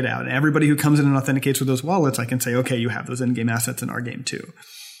all that data out. And everybody who comes in and authenticates with those wallets, I can say, okay, you have those in-game assets in our game too.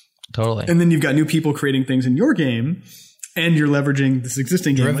 Totally. And then you've got new people creating things in your game and you're leveraging this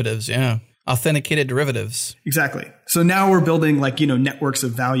existing game. Derivatives, yeah. Authenticated derivatives. Exactly. So now we're building like, networks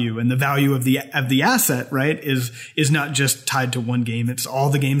of value, and the value of the asset, right, is not just tied to one game. It's all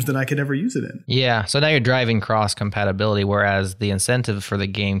the games that I could ever use it in. Yeah. So now you're driving cross compatibility, whereas the incentive for the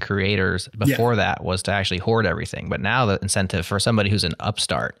game creators before that was to actually hoard everything. But now the incentive for somebody who's an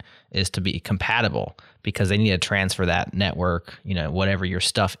upstart is to be compatible because they need to transfer that network, whatever your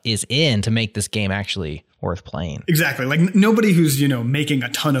stuff is in, to make this game actually worth playing. Exactly. Like nobody who's, making a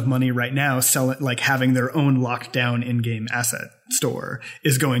ton of money right now having their own locked down in-game asset store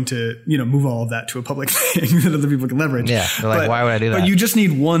is going to, move all of that to a public thing that other people can leverage. Yeah. They're like, why would I do that? But you just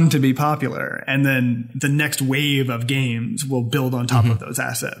need one to be popular. And then the next wave of games will build on top of those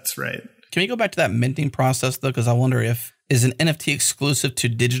assets, right? Can we go back to that minting process though? Because I wonder is an NFT exclusive to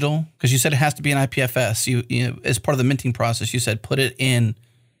digital? Because you said it has to be an IPFS. You as part of the minting process, you said put it in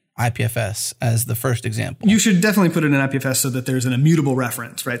IPFS as the first example. You should definitely put it in IPFS so that there's an immutable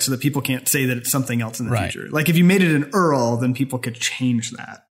reference, right? So that people can't say that it's something else in the future. Like if you made it an URL, then people could change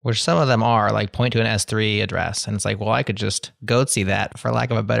that. Which some of them are, like point to an S3 address. And it's like, well, I could just goatsy that, for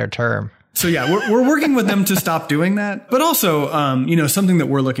lack of a better term. So yeah, we're working with them to stop doing that. But also, something that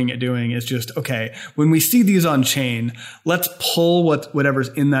we're looking at doing is just, okay, when we see these on chain, let's pull whatever's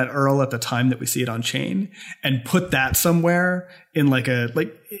in that URL at the time that we see it on chain and put that somewhere in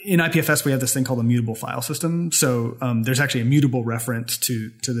in IPFS, we have this thing called a mutable file system. So, there's actually a mutable reference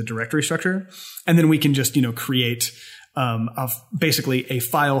to the directory structure. And then we can just, create basically a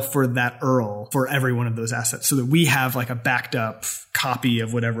file for that URL for every one of those assets so that we have like a backed up copy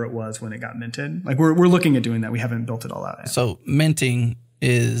of whatever it was when it got minted. Like we're looking at doing that. We haven't built it all out yet. So minting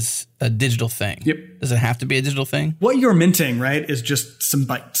is a digital thing. Yep. Does it have to be a digital thing? What you're minting, right, is just some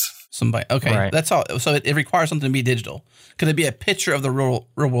bytes. Some byte. Okay. Right. That's all. So it requires something to be digital. Could it be a picture of the real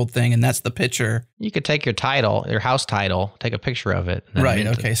world thing and that's the picture? You could take your title, your house title, take a picture of it. And right.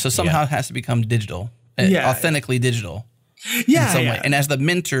 mint Okay. it. So somehow it has to become digital. Authentically digital. Yeah. In some way. And as the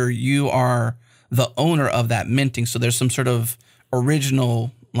minter, you are the owner of that minting. So there's some sort of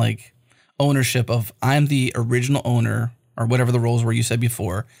original ownership of I'm the original owner or whatever the roles were you said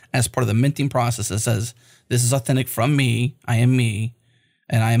before. As part of the minting process, it says this is authentic from me. I am me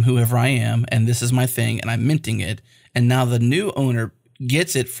and I am whoever I am. And this is my thing and I'm minting it. And now the new owner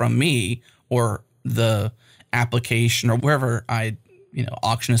gets it from me or the application or wherever I,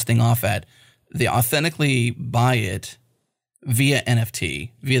 auction this thing off at. They authentically buy it via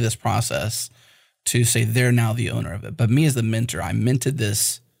NFT, via this process to say they're now the owner of it. But me as the minter, I minted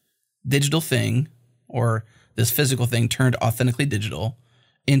this digital thing or this physical thing turned authentically digital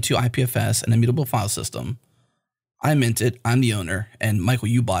into IPFS, an immutable file system. I mint it, I'm the owner, and Mikeal,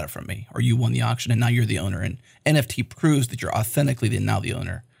 you bought it from me or you won the auction and now you're the owner. And NFT proves that you're authentically now the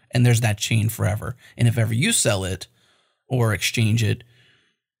owner. And there's that chain forever. And if ever you sell it or exchange it,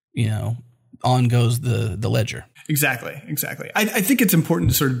 on goes the ledger. Exactly. I think it's important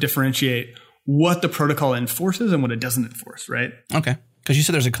to sort of differentiate what the protocol enforces and what it doesn't enforce, right? Okay. Because you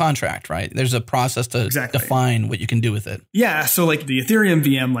said there's a contract, right? There's a process to define what you can do with it. Yeah. So like the Ethereum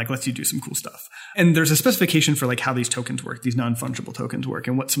VM lets you do some cool stuff. And there's a specification for how these tokens work, these non-fungible tokens work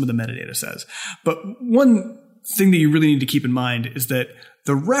and what some of the metadata says. But one thing that you really need to keep in mind is that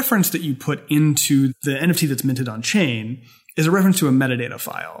the reference that you put into the NFT that's minted on chain is a reference to a metadata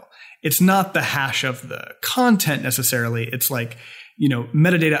file. It's not the hash of the content necessarily. It's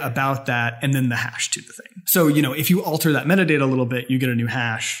metadata about that and then the hash to the thing. So, if you alter that metadata a little bit, you get a new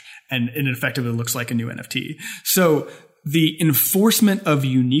hash and it effectively looks like a new NFT. So the enforcement of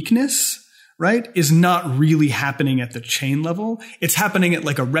uniqueness, right, is not really happening at the chain level. It's happening at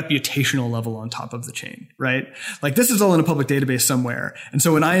like a reputational level on top of the chain, right? Like this is all in a public database somewhere. And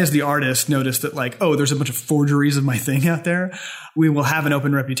so when I, as the artist, notice that like, oh, there's a bunch of forgeries of my thing out there, we will have an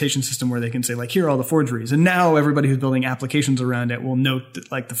open reputation system where they can say like, here are all the forgeries. And now everybody who's building applications around it will note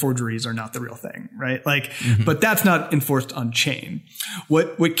that like the forgeries are not the real thing, right? Like, but that's not enforced on chain.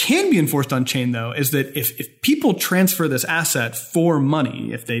 What can be enforced on chain though is that if people transfer this asset for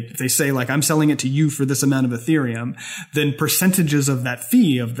money, if they say like, I'm selling it to you for this amount of Ethereum, then percentages of that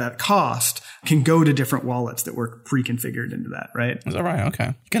fee, of that cost, can go to different wallets that were pre-configured into that, right? Is that right?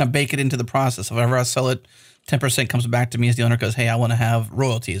 Okay. Kind of bake it into the process. Whenever I sell it, 10% comes back to me as the owner goes, hey, I want to have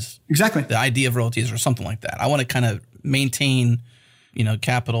royalties. Exactly. The idea of royalties or something like that. I want to kind of maintain,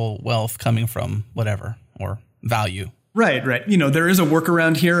 capital wealth coming from whatever or value. Right. There is a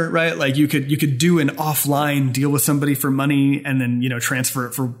workaround here, right? Like you could do an offline deal with somebody for money and then, transfer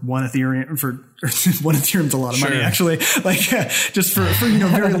it for one Ethereum for one Ethereum's a lot of money, actually. Like just for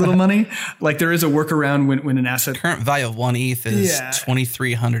very little money. Like there is a workaround when an asset. Current value of one ETH is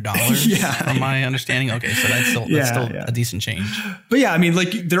 $2,300 from my understanding. Okay. So that's still a decent change. But yeah, I mean,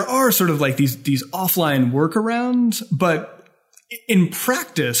 like there are sort of like these offline workarounds, but in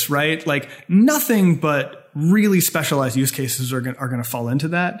practice, right? Like nothing but really specialized use cases are going to fall into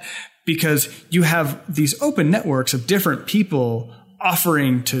that because you have these open networks of different people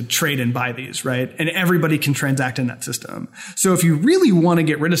offering to trade and buy these, right? And everybody can transact in that system. So if you really want to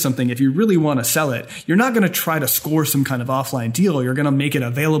get rid of something, if you really want to sell it, you're not going to try to score some kind of offline deal. You're going to make it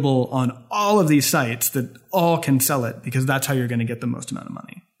available on all of these sites that all can sell it because that's how you're going to get the most amount of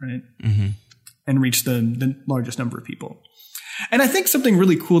money, right? And reach the largest number of people. And I think something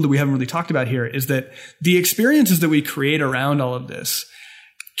really cool that we haven't really talked about here is that the experiences that we create around all of this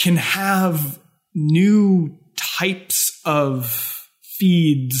can have new types of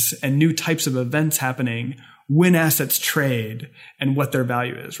feeds and new types of events happening when assets trade and what their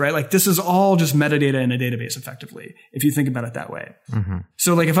value is, right? Like this is all just metadata in a database effectively, if you think about it that way.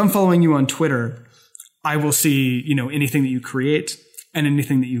 So like if I'm following you on Twitter, I will see, anything that you create and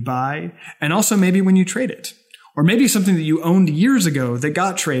anything that you buy, and also maybe when you trade it. Or maybe something that you owned years ago that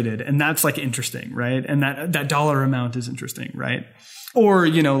got traded, and that's like interesting, right? And that dollar amount is interesting, right? Or,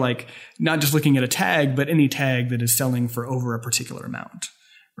 like not just looking at a tag, but any tag that is selling for over a particular amount,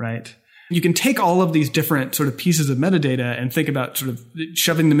 right? You can take all of these different sort of pieces of metadata and think about sort of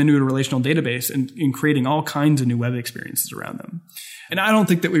shoving them into a relational database and creating all kinds of new web experiences around them. And I don't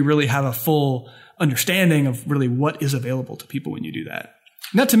think that we really have a full understanding of really what is available to people when you do that.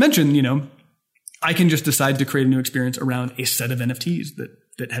 Not to mention, I can just decide to create a new experience around a set of NFTs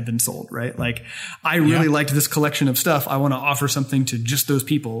that have been sold, right? Like I really liked this collection of stuff. I want to offer something to just those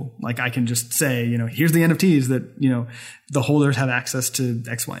people. Like I can just say, here's the NFTs that, the holders have access to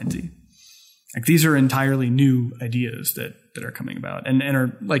X, Y, and Z. Like these are entirely new ideas that are coming about and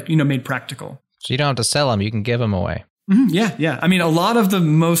are like, made practical. So you don't have to sell them. You can give them away. Yeah. I mean, a lot of the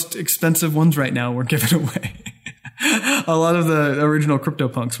most expensive ones right now were given away. A lot of the original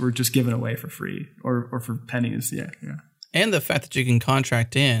CryptoPunks were just given away for free or for pennies. Yeah. And the fact that you can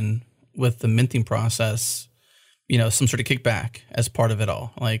contract in with the minting process, some sort of kickback as part of it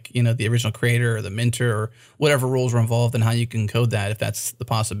all. Like, the original creator or the minter or whatever rules were involved and how you can code that if that's the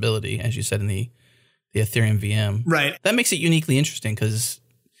possibility, as you said in the Ethereum VM. Right. That makes it uniquely interesting because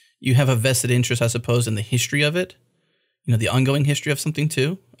you have a vested interest, I suppose, in the history of it, the ongoing history of something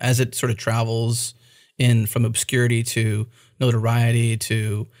too, as it sort of travels in from obscurity to notoriety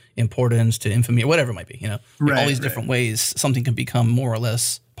to importance to infamy or whatever it might be, in all these different ways, something can become more or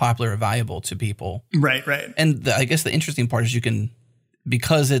less popular or valuable to people. Right. And I guess the interesting part is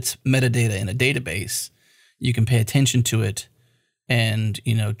because it's metadata in a database, you can pay attention to it and,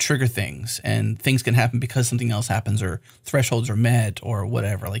 trigger things and things can happen because something else happens or thresholds are met or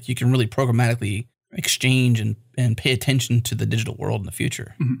whatever. Like you can really programmatically exchange and pay attention to the digital world in the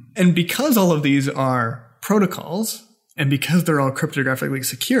future. And because all of these are protocols and because they're all cryptographically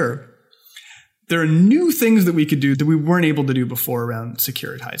secure, there are new things that we could do that we weren't able to do before around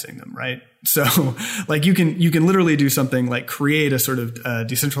securitizing them, right? So like you can literally do something like create a sort of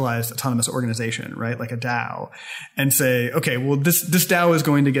decentralized autonomous organization, right? Like a DAO, and say, okay, well, this DAO is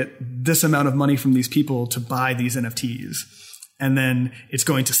going to get this amount of money from these people to buy these NFTs. and then it's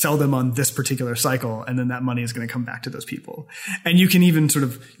going to sell them on this particular cycle, and then that money is going to come back to those people. And you can even sort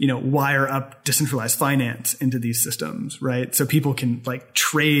of, wire up decentralized finance into these systems, right? So people can like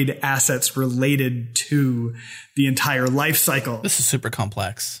trade assets related to the entire life cycle. This is super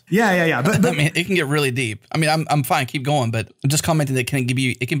complex. Yeah. But I mean, it can get really deep. I mean, I'm fine. Keep going, but I'm just commenting that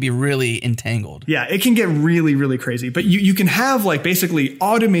it can be really entangled. Yeah, it can get really, really crazy. But you can have like basically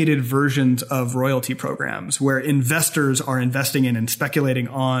automated versions of royalty programs where investors are investing in and speculating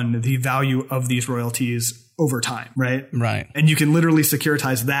on the value of these royalties over time, right? Right. And you can literally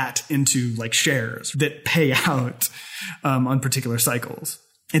securitize that into like shares that pay out on particular cycles.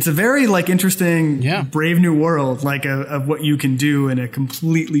 It's a very like interesting, brave new world, like of what you can do in a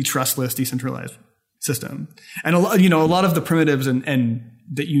completely trustless, decentralized system. And a lot of the primitives and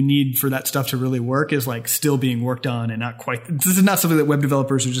that you need for that stuff to really work is like still being worked on and not quite. This is not something that web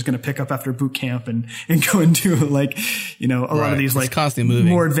developers are just going to pick up after boot camp and go and do like, a lot of these like constantly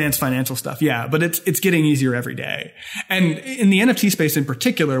moving, more advanced financial stuff. Yeah. But it's getting easier every day. And in the NFT space in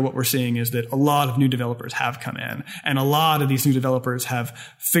particular, what we're seeing is that a lot of new developers have come in, and a lot of these new developers have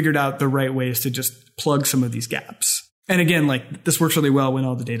figured out the right ways to just plug some of these gaps. And again, like this works really well when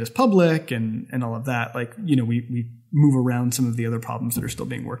all the data is public and all of that. Like, we move around some of the other problems that are still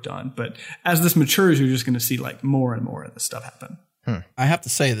being worked on. But as this matures, you're just going to see like more and more of this stuff happen. I have to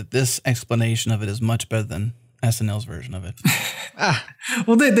say that this explanation of it is much better than SNL's version of it.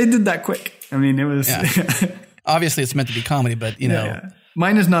 Well, they did that quick. I mean, it was obviously it's meant to be comedy, but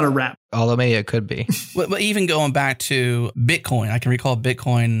mine is not a rap. Although maybe it could be. But even going back to Bitcoin, I can recall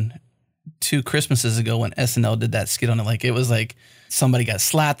Bitcoin 2 Christmases ago when SNL did that skit on it. Like it was like somebody got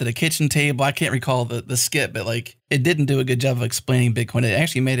slapped at a kitchen table. I can't recall the skit, but like it didn't do a good job of explaining Bitcoin. It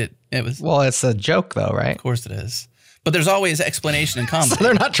actually made it was. Well, it's a joke though, right? Of course it is. But there's always explanation in comedy. So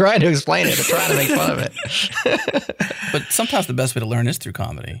they're not trying to explain it. They're trying to make fun of it. But sometimes the best way to learn is through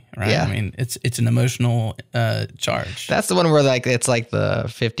comedy, right? Yeah. I mean, it's an emotional charge. That's the one where like it's like the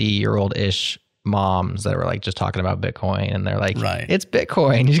 50-year-old-ish moms that were like just talking about Bitcoin, and they're like, right, it's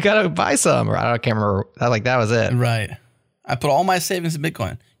Bitcoin, you got to buy some. Or I can't remember. That was it. Right. I put all my savings in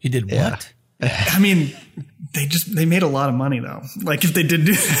Bitcoin. You did what? I mean, they made a lot of money though. Like if they did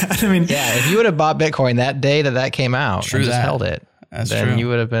do that, I mean, yeah, if you would have bought Bitcoin that day that came out and just held it, then you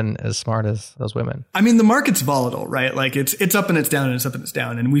would have been as smart as those women. I mean, the market's volatile, right? Like it's up and it's down and it's up and it's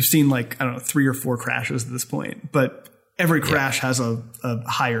down. And we've seen like, I don't know, 3 or 4 crashes at this point, but every crash has a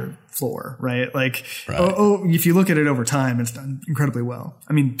higher floor, right? Like, if you look at it over time, it's done incredibly well.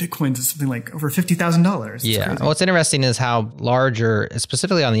 I mean, Bitcoin's is something like over $50,000. Yeah. Crazy. What's interesting is how larger,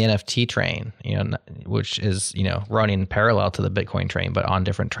 specifically on the NFT train, which is, running parallel to the Bitcoin train, but on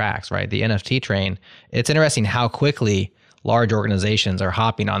different tracks, right? The NFT train, it's interesting how quickly large organizations are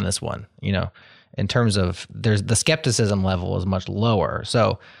hopping on this one, in terms of the skepticism level is much lower.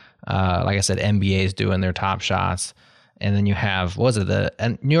 So, like I said, NBA is doing their top shots. And then you have, what was it,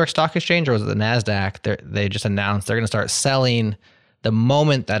 the New York Stock Exchange, or was it the NASDAQ? They just announced they're going to start selling the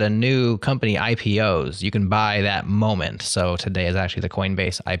moment that a new company IPOs. You can buy that moment. So today is actually the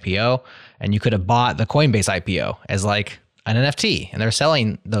Coinbase IPO. And you could have bought the Coinbase IPO as like an NFT. And they're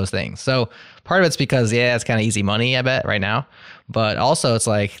selling those things. So part of it's because, it's kind of easy money, I bet, right now. But also it's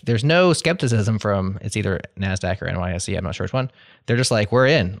like there's no skepticism from, it's either NASDAQ or NYSE. I'm not sure which one. They're just like, we're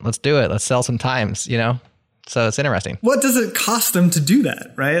in. Let's do it. Let's sell some times, So it's interesting. What does it cost them to do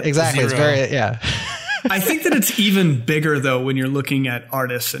that, right? Exactly. 0. It's very, I think that it's even bigger though when you're looking at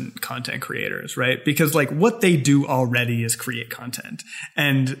artists and content creators, right? Because like what they do already is create content.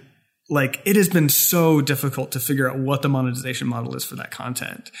 And like it has been so difficult to figure out what the monetization model is for that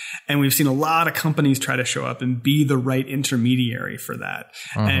content. And we've seen a lot of companies try to show up and be the right intermediary for that.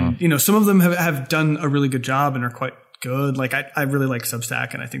 And, some of them have done a really good job and are quite good. Like I really like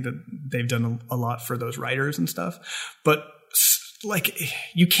Substack, and I think that they've done a lot for those writers and stuff. But like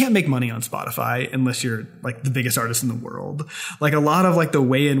you can't make money on Spotify unless you're like the biggest artist in the world. Like a lot of like the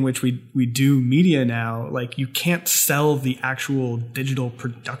way in which we do media now, like you can't sell the actual digital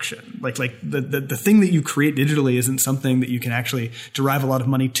production. Like the thing that you create digitally isn't something that you can actually derive a lot of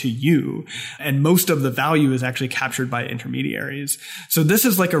money to you. And most of the value is actually captured by intermediaries. So this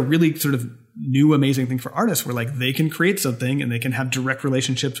is like a really sort of new amazing thing for artists where like they can create something and they can have direct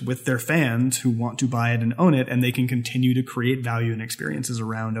relationships with their fans who want to buy it and own it, and they can continue to create value and experiences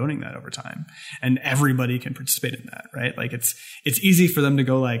around owning that over time, and everybody can participate in that, right? Like it's easy for them to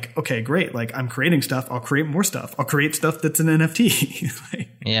go like, okay, great, like I'm creating stuff, I'll create more stuff, I'll create stuff that's an NFT.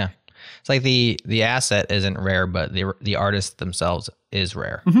 Yeah, it's like the asset isn't rare, but the artists themselves is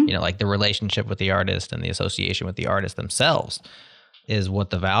rare. Like the relationship with the artist and the association with the artist themselves is what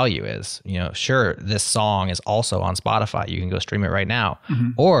the value is. Sure, this song is also on Spotify. You can go stream it right now.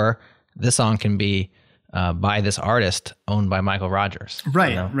 Or this song can be by this artist owned by Mikeal Rogers.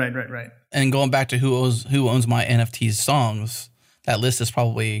 Right, right. And going back to who owns my NFTs songs, that list is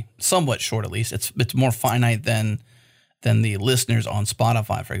probably somewhat short. At least it's more finite than the listeners on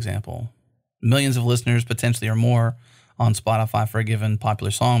Spotify, for example. Millions of listeners potentially or more on Spotify for a given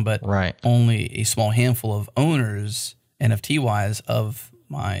popular song, but only a small handful of owners, NFT-wise, of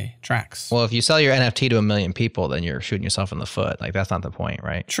my tracks. Well, if you sell your NFT to 1 million people, then you're shooting yourself in the foot. Like, that's not the point,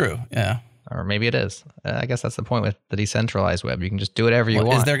 right? True, yeah. Or maybe it is. I guess that's the point with the decentralized web. You can just do whatever you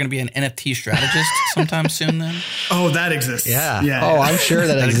want. Is there going to be an NFT strategist sometime soon then? Oh, that exists. Yeah. I'm sure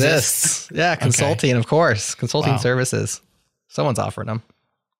that exists. Yeah, consulting, of course. Consulting services. Someone's offering them.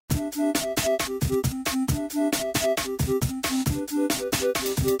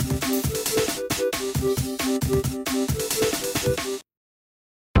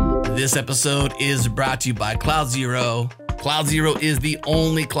 This episode is brought to you by CloudZero. CloudZero is the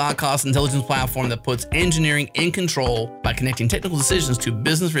only cloud cost intelligence platform that puts engineering in control by connecting technical decisions to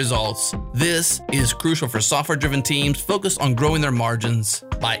business results. This is crucial for software-driven teams focused on growing their margins.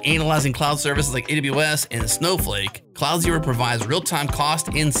 By analyzing cloud services like AWS and Snowflake, CloudZero provides real-time cost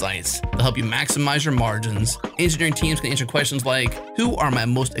insights to help you maximize your margins. Engineering teams can answer questions like, who are my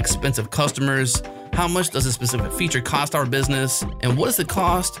most expensive customers? How much does a specific feature cost our business? And what is the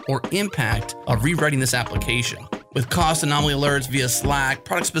cost or impact of rewriting this application? With cost anomaly alerts via Slack,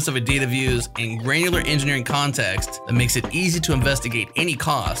 product-specific data views, and granular engineering context that makes it easy to investigate any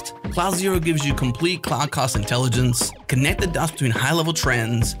cost, CloudZero gives you complete cloud cost intelligence. Connect the dots between high-level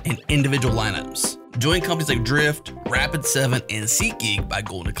trends and individual line items. Join companies like Drift, Rapid7, and SeatGeek by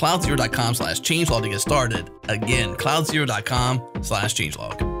going to cloudzero.com/changelog to get started. Again,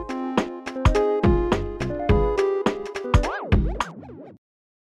 cloudzero.com/changelog.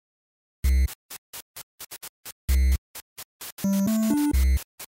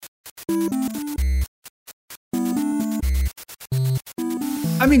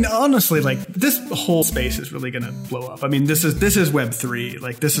 I mean, honestly, like, this whole space is really going to blow up. I mean, this is Web3.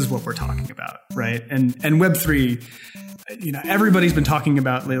 Like, this is what we're talking about, right? And Web3, everybody's been talking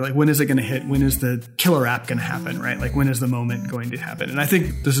about, like, when is it going to hit? When is the killer app going to happen, right? Like, when is the moment going to happen? And I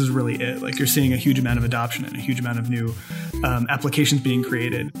think this is really it. Like, you're seeing a huge amount of adoption and a huge amount of new applications being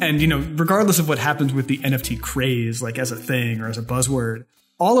created. And, regardless of what happens with the NFT craze, like, as a thing or as a buzzword,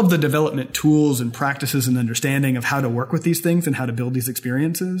 all of the development tools and practices and understanding of how to work with these things and how to build these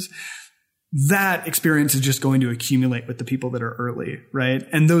experiences, that experience is just going to accumulate with the people that are early, right?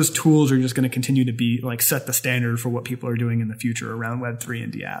 And those tools are just going to continue to be like set the standard for what people are doing in the future around Web3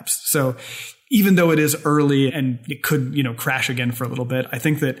 and dApps. So even though it is early and it could, crash again for a little bit, I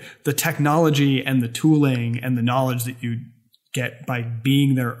think that the technology and the tooling and the knowledge that you get by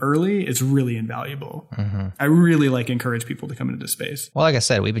being there early is really invaluable. I really encourage people to come into this space. Well, like I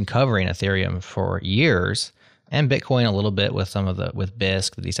said, we've been covering Ethereum for years and Bitcoin a little bit with with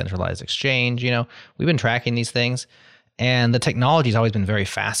BISC, the decentralized exchange. We've been tracking these things, and the technology has always been very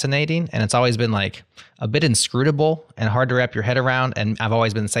fascinating, and it's always been like a bit inscrutable and hard to wrap your head around. And I've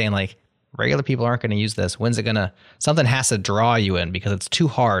always been saying, like, regular people aren't going to use this. When's it going to, something has to draw you in because it's too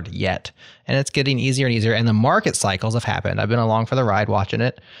hard yet. And it's getting easier and easier. And the market cycles have happened. I've been along for the ride watching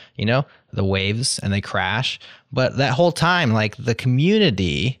it, the waves, and they crash. But that whole time, like, the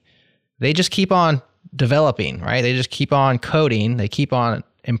community, they just keep on developing, right? They just keep on coding. They keep on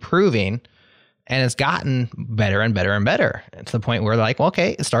improving. And it's gotten better and better and better to the point where, like, well,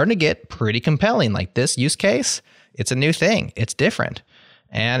 okay, it's starting to get pretty compelling. Like, this use case, it's a new thing. It's different.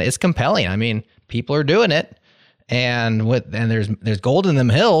 And it's compelling. I mean, people are doing it, and there's gold in them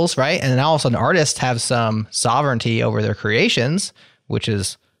hills, right? And then all of a sudden, artists have some sovereignty over their creations, which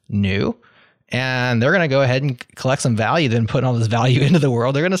is new, and they're going to go ahead and collect some value, then put all this value into the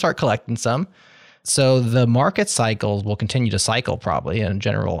world. They're going to start collecting some. So the market cycles will continue to cycle probably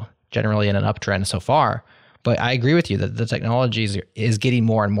generally in an uptrend so far. But I agree with you that the technology is getting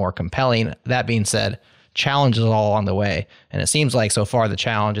more and more compelling. That being said, challenges all along the way. And it seems like so far the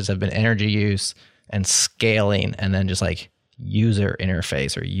challenges have been energy use and scaling, and then just like user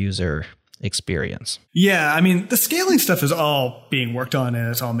interface or user experience. Yeah, I mean, the scaling stuff is all being worked on and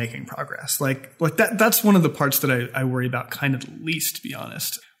it's all making progress. Like that's one of the parts that I worry about kind of the least, to be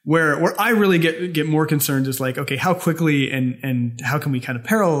honest. Where I really get more concerned is like, okay, how quickly and how can we kind of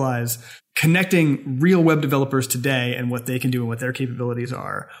parallelize connecting real web developers today and what they can do and what their capabilities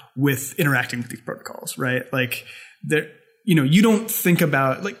are with interacting with these protocols, right? Like, you don't think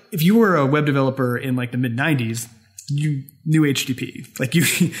about, like, if you were a web developer in like the mid 90s, you knew HTTP. Like you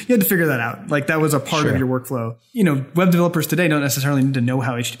had to figure that out. Like that was a part of your workflow. You know, web developers today don't necessarily need to know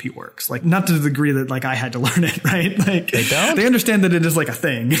how HTTP works. Like not to the degree that like I had to learn it, right? Like they don't? They understand that it is like a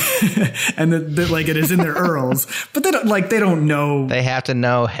thing and that like it is in their URLs, but they don't know. They have to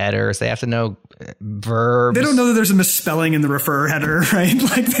know headers. They have to know verbs. They don't know that there's a misspelling in the refer header, right?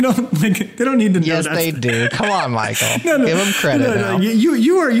 Like they don't need to know. Yes, they do. Come on, Mikeal. Give them credit. No.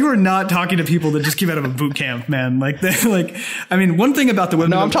 You are not talking to people that just came out of a boot camp, man. I mean, one thing about the web.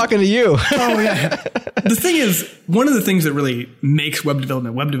 No, I'm talking to you. Oh yeah. The thing is, one of the things that really makes web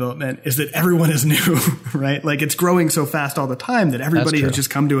development is that everyone is new, right? Like it's growing so fast all the time that everybody has just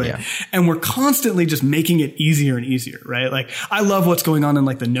come to it. Yeah. And we're constantly just making it easier and easier, right? Like I love what's going on in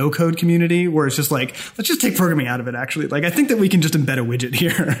like the no code community where it's just like, let's just take programming out of it actually. Like I think that we can just embed a widget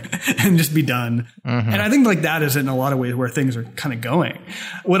here and just be done. Mm-hmm. And I think like that is in a lot of ways where things are kind of going.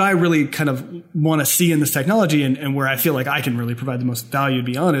 What I really kind of want to see in this technology and where I feel like I can really provide the most value, to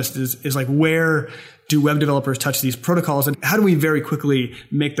be honest, is like where do web developers touch these protocols and how do we very quickly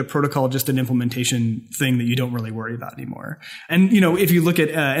make the protocol just an implementation thing that you don't really worry about anymore? And, you know, if you look at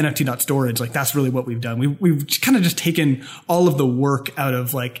NFT.storage, like that's really what we've done. We've kind of just taken all of the work out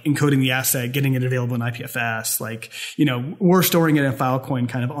of like encoding the asset, getting it available in IPFS. Like, you know, we're storing it in Filecoin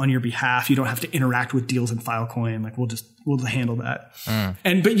kind of on your behalf. You don't have to interact with deals in Filecoin. Like we'll handle that.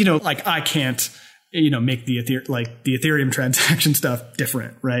 But, you know, like I can't, you know, make the Ethereum transaction stuff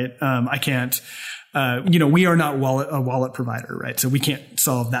different, right? I can't, you know, we are not a wallet provider, right? So we can't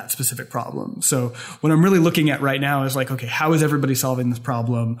solve that specific problem. So what I'm really looking at right now is like, okay, how is everybody solving this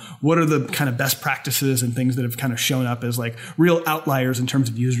problem? What are the kind of best practices and things that have kind of shown up as like real outliers in terms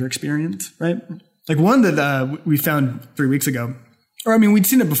of user experience, right? Like one that we found 3 weeks ago, or I mean, we'd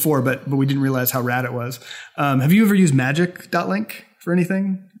seen it before, but we didn't realize how rad it was. Have you ever used Magic.link for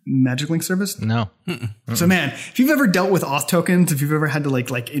anything? Magic Link service? No. So man, if you've ever dealt with auth tokens, if you've ever had to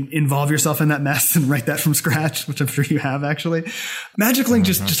like involve yourself in that mess and write that from scratch, which I'm sure you have actually, Magic Link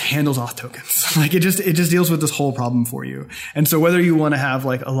just handles auth tokens. Like it just deals with this whole problem for you. And so whether you want to have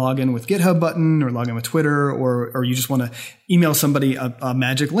like a login with GitHub button or login with Twitter, or you just want to email somebody a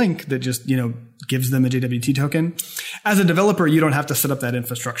Magic Link that just, you know, gives them a JWT token. As a developer, you don't have to set up that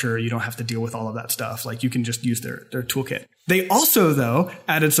infrastructure. You don't have to deal with all of that stuff. Like you can just use their toolkit. They also, though,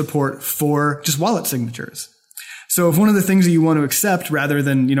 added support for just wallet signatures. So if one of the things that you want to accept, rather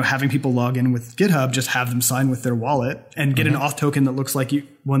than, you know, having people log in with GitHub, just have them sign with their wallet and get an auth token that looks like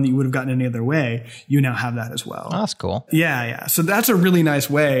one that you would have gotten any other way, you now have that as well. Oh, that's cool. Yeah. So that's a really nice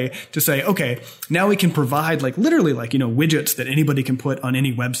way to say, okay, now we can provide like literally like, you know, widgets that anybody can put on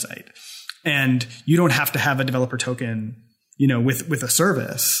any website. And you don't have to have a developer token, you know, with a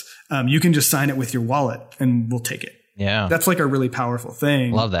service. You can just sign it with your wallet and we'll take it. Yeah. That's like a really powerful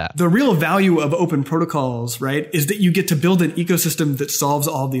thing. Love that. The real value of open protocols, right, is that you get to build an ecosystem that solves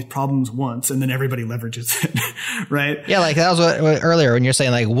all these problems once and then everybody leverages it, right? Yeah, like that was what earlier when you're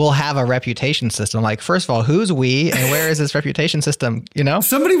saying like we'll have a reputation system. Like first of all, who's we and where is this reputation system, you know?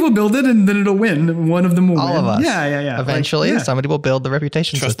 Somebody will build it and then it'll win. One of them will win. All of us. Yeah. Eventually, somebody will build the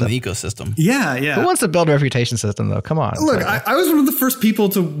reputation system. Trust the ecosystem. Yeah. Who wants to build a reputation system though? Come on. Look, I was one of the first people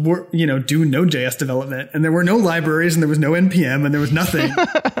to work, you know, do Node.js development, and there were no libraries and there was no NPM and there was nothing.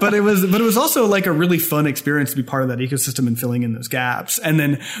 but it was also like a really fun experience to be part of that ecosystem and filling in those gaps. And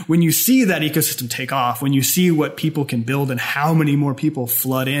then when you see that ecosystem take off, when you see what people can build and how many more people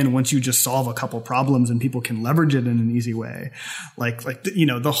flood in once you just solve a couple problems and people can leverage it in an easy way, like you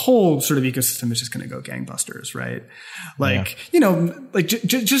know, the whole sort of ecosystem is just going to go gangbusters, right? Like, you know, like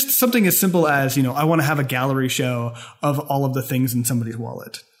just something as simple as, you know, I want to have a gallery show of all of the things in somebody's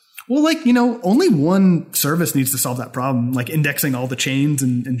wallet. Well, like, you know, only one service needs to solve that problem, like indexing all the chains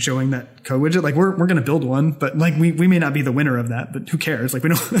and showing that code widget. Like we're going to build one, but like we may not be the winner of that, but who cares? Like we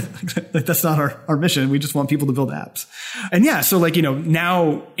don't, like that's not our mission. We just want people to build apps. And yeah, so like, you know,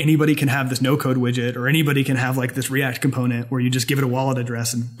 now anybody can have this no code widget, or anybody can have like this React component where you just give it a wallet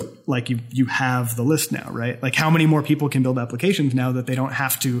address and like you have the list now, right? Like how many more people can build applications now that they don't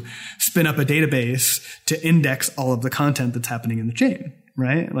have to spin up a database to index all of the content that's happening in the chain?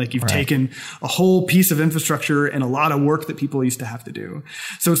 Right? Like you've taken a whole piece of infrastructure and a lot of work that people used to have to do.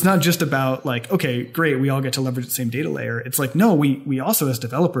 So it's not just about like, okay, great, we all get to leverage the same data layer. It's like, no, we also as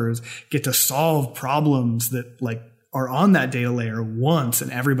developers get to solve problems that like are on that data layer once,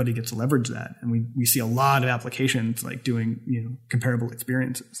 and everybody gets to leverage that. And we see a lot of applications like doing, you know, comparable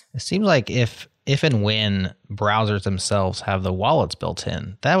experiences. It seems like if and when browsers themselves have the wallets built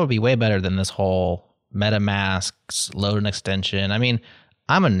in, that would be way better than this whole MetaMask's load and extension. I mean,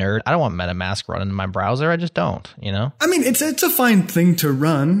 I'm a nerd. I don't want MetaMask running in my browser. I just don't, you know? I mean, it's a fine thing to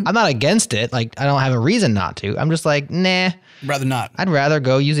run. I'm not against it. Like, I don't have a reason not to. I'm just like, nah. Rather not. I'd rather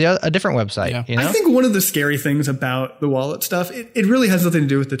go use a different website, you know? I think one of the scary things about the wallet stuff, it really has nothing to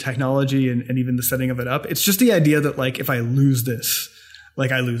do with the technology and even the setting of it up. It's just the idea that, like, if I lose this,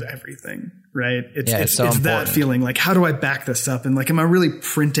 like, I lose everything, right? It's that feeling, like, how do I back this up? And, like, am I really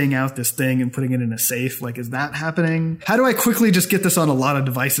printing out this thing and putting it in a safe? Like, is that happening? How do I quickly just get this on a lot of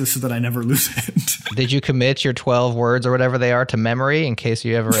devices so that I never lose it? Did you commit your 12 words or whatever they are to memory in case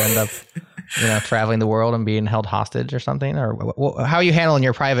you ever end up, you know, traveling the world and being held hostage or something? Or how are you handling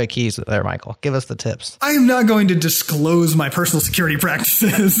your private keys there, Mikeal? Give us the tips. I am not going to disclose my personal security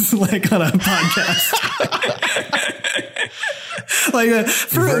practices, like, on a podcast. Like,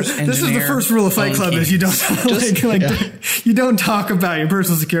 this is the first rule of Fight Club: is you don't you don't talk about your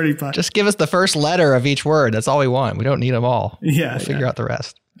personal security. Just give us the first letter of each word. That's all we want. We don't need them all. Yeah, we'll figure out the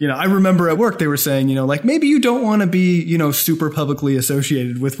rest. You know, I remember at work they were saying, you know, like, maybe you don't want to be, you know, super publicly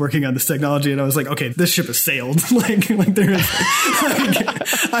associated with working on this technology. And I was like, okay, this ship has sailed. like there is,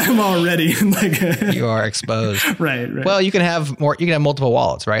 I'm already like, you are exposed. Right. Well, you can have multiple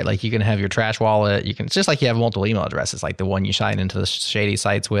wallets, right? Like, you can have your trash wallet. It's just like you have multiple email addresses, like the one you sign into the shady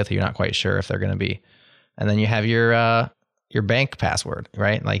sites with. You're not quite sure if they're going to be. And then you have your bank password,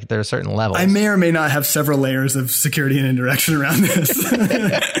 right? Like, there are certain levels. I may or may not have several layers of security and indirection around this.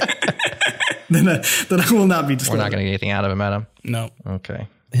 Then I will not be disclosing. We're not going to get anything out of him, Adam? No. Okay.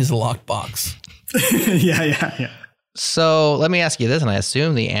 His lockbox. Yeah. So let me ask you this, and I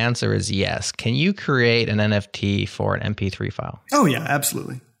assume the answer is yes. Can you create an NFT for an MP3 file? Oh, yeah,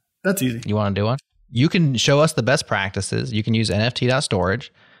 absolutely. That's easy. You want to do one? You can show us the best practices. You can use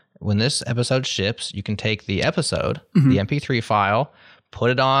nft.storage. When this episode ships, you can take the episode, the MP3 file, put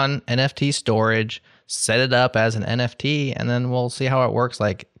it on NFT storage, set it up as an NFT, and then we'll see how it works.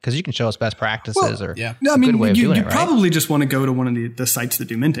 Like, because you can show us best practices No, I mean, you right? probably just want to go to one of the sites that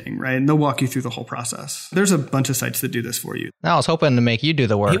do minting, right? And they'll walk you through the whole process. There's a bunch of sites that do this for you. I was hoping to make you do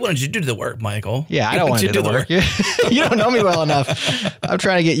the work. He wanted you to do the work, Mikeal. Yeah, I don't want to do the work. You don't know me well enough. I'm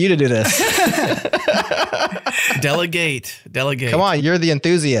trying to get you to do this. Delegate. Come on, you're the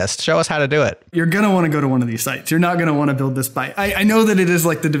enthusiast. Show us how to do it. You're going to want to go to one of these sites. You're not going to want to build this by... I know that it is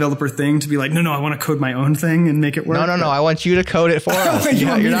like the developer thing to be like, no, I want to code my own thing and make it work. No. I want you to code it for us.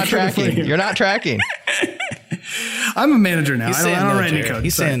 You're not tracking. You're not tracking. I'm a manager now. I don't write any code.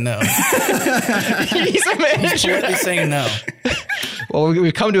 He's saying no. He's a manager. He's saying no. Well,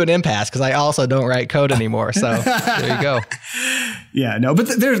 we've come to an impasse because I also don't write code anymore. So there you go. Yeah, no, but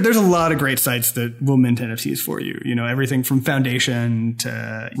there's a lot of great sites that will mint NFTs for you. You know, everything from Foundation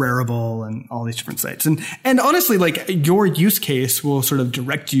to Rarible and all these different sites. And honestly, like, your use case will sort of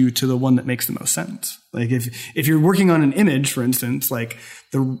direct you to the one that makes the most sense. Like, if you're working on an image, for instance, like,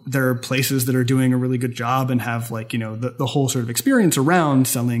 there are places that are doing a really good job and have, like, you know, the whole sort of experience around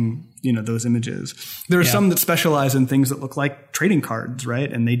selling, you know, those images. There are some that specialize in things that look like trading cards,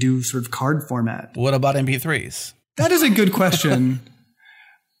 right? And they do sort of card format. What about MP3s? That is a good question.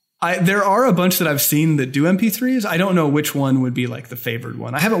 There are a bunch that I've seen that do MP3s. I don't know which one would be like the favored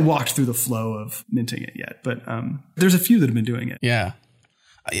one. I haven't walked through the flow of minting it yet, but there's a few that have been doing it. Yeah.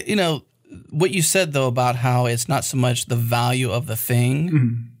 You know, what you said, though, about how it's not so much the value of the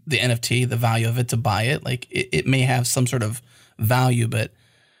thing, the NFT, the value of it to buy it. Like, it may have some sort of value, but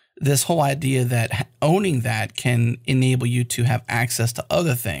this whole idea that owning that can enable you to have access to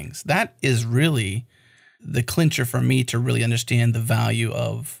other things, that is really the clincher for me to really understand the value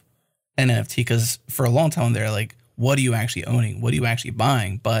of an NFT. Because for a long time they're like, what are you actually owning? What are you actually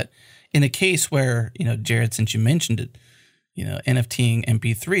buying? But in a case where, you know, Jared, since you mentioned it, you know, NFTing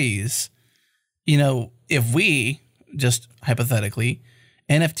MP3s, you know, if we just hypothetically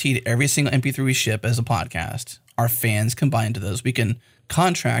NFT'd every single MP3 we ship as a podcast, our fans combine to those, we can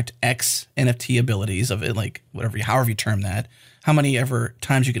contract X NFT abilities of it, like however you term that, how many ever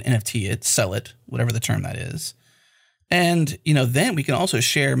times you can NFT it, sell it, whatever the term that is. And, you know, then we can also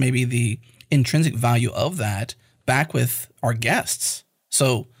share maybe the intrinsic value of that back with our guests.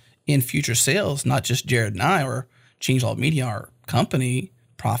 So in future sales, not just Jared and I or Changelog Media, our company,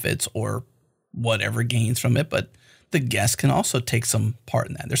 profits or whatever gains from it, but the guests can also take some part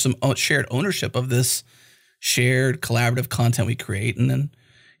in that. There's some shared ownership of this shared collaborative content we create, and then,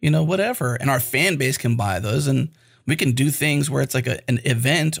 you know, whatever. And our fan base can buy those, and we can do things where it's like an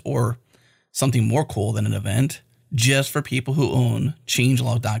event or something more cool than an event just for people who own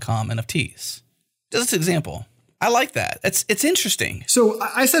Changelog.com NFTs. Just an example. I like that. It's interesting. So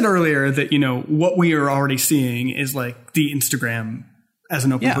I said earlier that, you know, what we are already seeing is like the Instagram as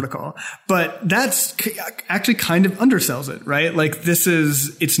an open protocol. But that's actually kind of undersells it, right? Like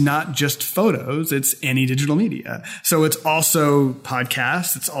it's not just photos, it's any digital media. So it's also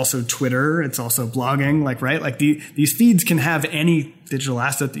podcasts, it's also Twitter, it's also blogging, like, right? Like these feeds can have any digital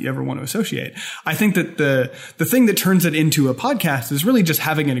asset that you ever want to associate. I think that the thing that turns it into a podcast is really just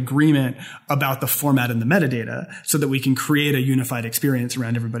having an agreement about the format and the metadata so that we can create a unified experience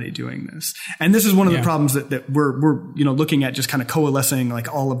around everybody doing this. And this is one of the problems that we're looking at, just kind of coalescing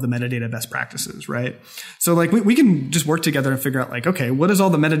like all of the metadata best practices, right? So like we can just work together and figure out like, okay, what is all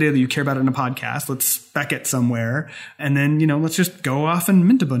the metadata that you care about in a podcast? Let's spec it somewhere. And then, let's just go off and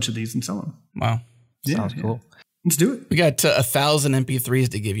mint a bunch of these and sell them. Wow. Yeah, Sounds cool. Let's do it. We got 1,000 MP3s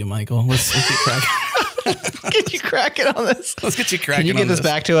to give you, Mikeal. Let's get cracking. Get you cracking on this. Let's get you cracking. Can you get this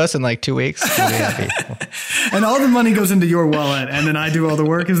back to us in like 2 weeks? We'll be happy. And all the money goes into your wallet, and then I do all the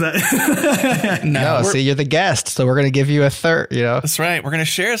work. Is that? No, see, you're the guest, so we're going to give you a third. That's right. We're going to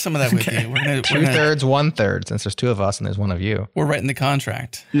share some of that with you. We're going to 2/3, 1/3. Since there's 2 of us and there's 1 of you, we're writing the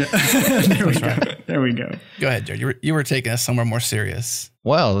contract. Yeah. There we go. There we go. Go ahead, Jared. You were taking us somewhere more serious.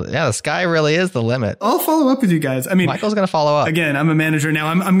 Well, yeah, the sky really is the limit. I'll follow up with you guys. I mean, Michael's going to follow up. Again, I'm a manager now.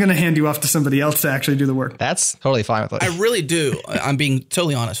 I'm going to hand you off to somebody else to actually do the work. That's totally fine with us. I really do. I'm being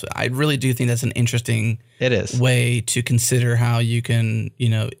totally honest with you. I really do think that's an interesting way to consider how you can,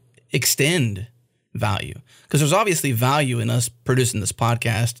 extend value. Because there's obviously value in us producing this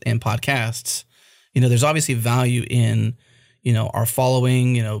podcast and podcasts. There's obviously value in, our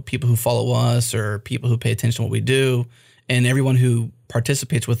following, people who follow us or people who pay attention to what we do, and everyone who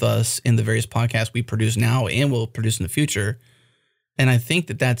participates with us in the various podcasts we produce now and will produce in the future. And I think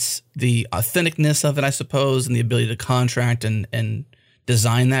that that's the authenticness of it, I suppose, and the ability to contract and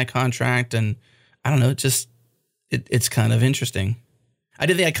design that contract. And I don't know, it's kind of interesting. I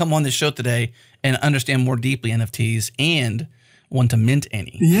didn't think I'd come on this show today and understand more deeply NFTs and want to mint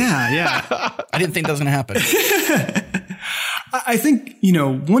any. Yeah. I didn't think that was going to happen. I think,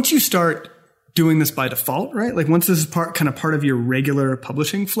 once you start doing this by default, right? Like once this is part of your regular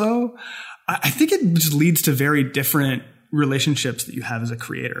publishing flow, I think it just leads to very different relationships that you have as a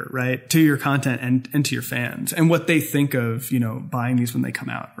creator, right? To your content and to your fans and what they think of, buying these when they come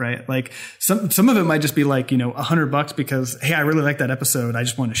out, right? Like some of it might just be like, $100 because, hey, I really like that episode. I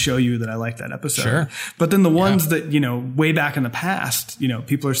just want to show you that I like that episode. Sure. But then the ones that, way back in the past,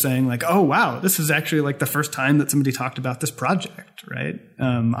 people are saying like, oh, wow, this is actually like the first time that somebody talked about this project, right?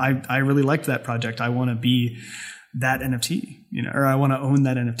 I really liked that project. I want to be that NFT, or I want to own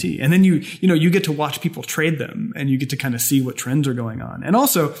that NFT. And then you get to watch people trade them and you get to kind of see what trends are going on. And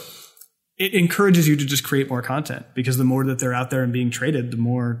also it encourages you to just create more content because the more that they're out there and being traded, the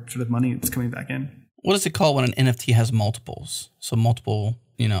more sort of money that's coming back in. What is it called when an NFT has multiples? So multiple,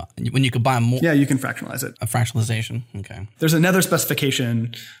 when you could buy more. Yeah, you can fractionalize it. A fractionalization. Okay. There's another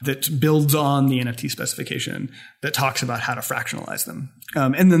specification that builds on the NFT specification that talks about how to fractionalize them.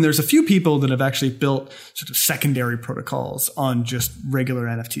 And then there's a few people that have actually built sort of secondary protocols on just regular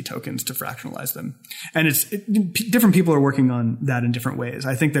NFT tokens to fractionalize them. And different people are working on that in different ways.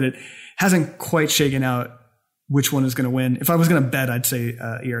 I think that it hasn't quite shaken out which one is going to win. If I was going to bet, I'd say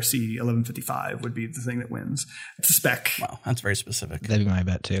ERC 1155 would be the thing that wins. It's a spec. Wow, that's very specific. That'd be my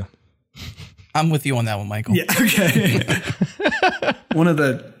bet too. I'm with you on that one, Mikeal. Yeah, okay. One of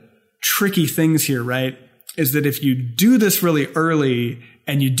the tricky things here, right, is that if you do this really early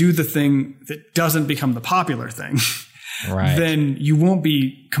and you do the thing that doesn't become the popular thing, right, then you won't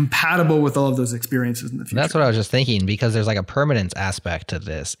be compatible with all of those experiences in the future. That's what I was just thinking, because there's like a permanence aspect to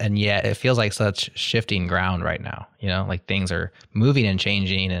this, and yet it feels like such shifting ground right now. Like things are moving and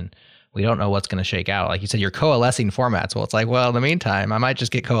changing, and we don't know what's going to shake out. Like you said, you're coalescing formats. Well, it's like, well, in the meantime, I might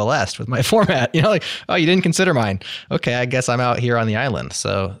just get coalesced with my format. Like, oh, you didn't consider mine. Okay, I guess I'm out here on the island.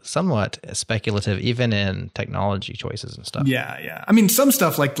 So somewhat speculative, even in technology choices and stuff. Yeah. I mean, some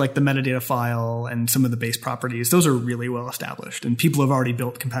stuff like the metadata file and some of the base properties, those are really well established, and people have already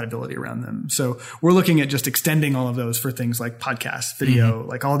built compatibility around them. So we're looking at just extending all of those for things like podcasts, video,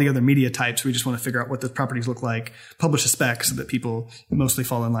 like all the other media types. We just want to figure out what the properties look like, publish a spec so that people mostly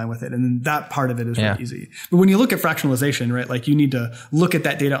fall in line with it. And then that part of it is really easy. But when you look at fractionalization, right, like you need to look at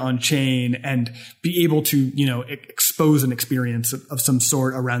that data on chain and be able to, expose an experience of some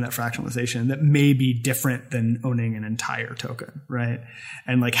sort around that fractionalization that may be different than owning an entire token, right?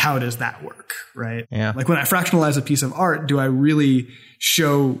 And like, how does that work, right? Yeah. Like when I fractionalize a piece of art, do I really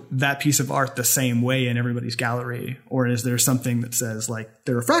show that piece of art the same way in everybody's gallery? Or is there something that says like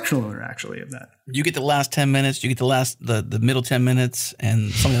they're a fractional owner actually of that? You get the last 10 minutes, you get the middle 10 minutes,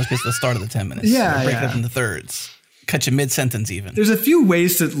 and somebody else gets the start of the 10 minutes. Yeah. Break it up into thirds. cut you mid-sentence even. There's a few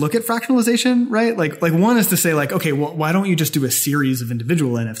ways to look at fractionalization, right? Like one is to say like, okay, well, why don't you just do a series of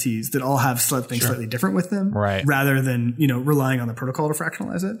individual NFTs that all have something slightly different with them, right? Rather than, relying on the protocol to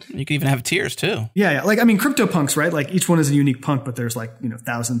fractionalize it. You can even have tiers too. Yeah. Like, I mean, CryptoPunks, right? Like each one is a unique punk, but there's like,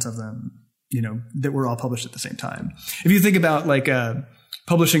 thousands of them, that were all published at the same time. If you think about like,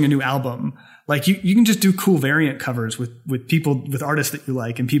 publishing a new album, like you can just do cool variant covers with people, with artists that you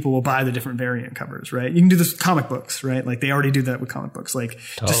like, and people will buy the different variant covers, right? You can do this with comic books, right? Like they already do that with comic books. Like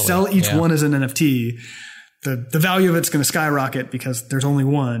to sell each one as an NFT, the value of it's going to skyrocket because there's only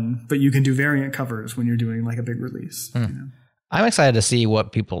one, but you can do variant covers when you're doing like a big release. I'm excited to see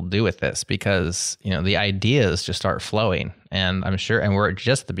what people do with this because, the ideas just start flowing, and I'm sure, and we're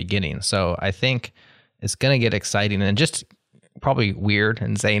just at the beginning. So I think it's going to get exciting and just probably weird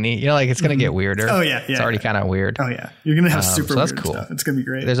and zany. Like it's going to get weirder. Oh yeah. It's already kind of weird. Oh yeah. You're going to have super weird cool stuff. It's going to be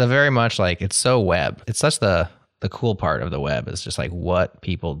great. There's a very much like, it's so web. It's such the cool part of the web is just like what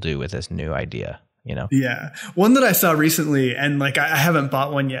people do with this new idea, Yeah. One that I saw recently, and like I haven't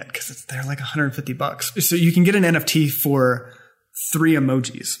bought one yet because they're like $150. So you can get an NFT for 3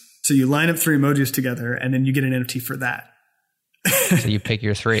 emojis. So you line up 3 emojis together and then you get an NFT for that. So you pick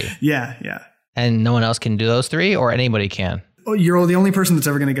your 3. Yeah. And no one else can do those 3, or anybody can? Oh, you're the only person that's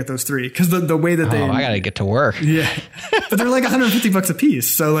ever going to get those 3 because the way that they. I got to get to work. Yeah, but they're like $150 a piece,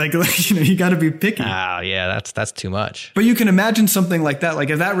 so like you got to be picky. Oh yeah, that's too much. But you can imagine something like that.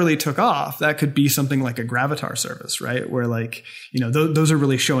 Like if that really took off, that could be something like a Gravatar service, right? Where like those are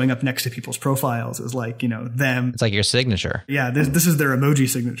really showing up next to people's profiles as like them. It's like your signature. Yeah, this is their emoji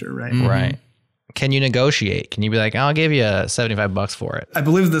signature, right? Mm-hmm. Right. Can you negotiate? Can you be like, I'll give you $75 for it? I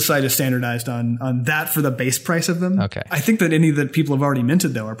believe the site is standardized on that for the base price of them. Okay. I think that any that people have already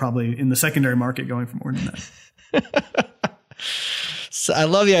minted though are probably in the secondary market going for more than that. So I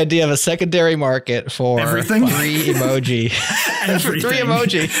love the idea of a secondary market for everything. 3 emoji. For 3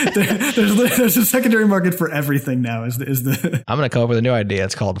 emoji. There's a secondary market for everything now. Is the I'm going to come up with a new idea.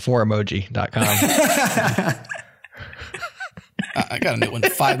 It's called 4emoji.com. I got a new one.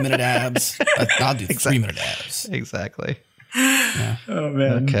 5-minute abs. I'll do 3-minute abs. Exactly. Yeah. Oh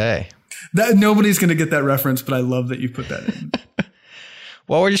man. Okay. Nobody's going to get that reference, but I love that you put that in.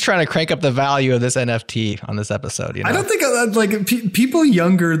 Well, we're just trying to crank up the value of this NFT on this episode. I don't think like people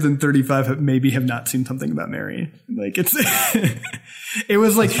younger than 35 have not seen Something About Mary. Like it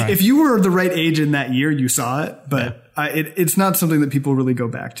was like if you were the right age in that year, you saw it, but it's not something that people really go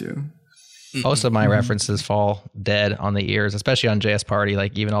back to. Most of my references fall dead on the ears, especially on JS Party.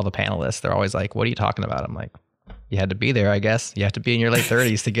 Like even all the panelists, they're always like, what are you talking about? I'm like, you had to be there, I guess. You have to be in your late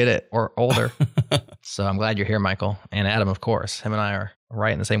 30s to get it, or older. So I'm glad you're here, Mikeal. And Adam, of course. Him and I are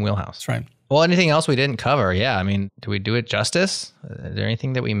right in the same wheelhouse. That's right. Well, anything else we didn't cover? Yeah, I mean, do we do it justice? Is there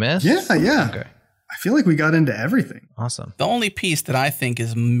anything that we missed? Yeah. Okay. I feel like we got into everything. Awesome. The only piece that I think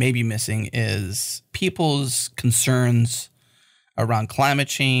is maybe missing is people's concerns around climate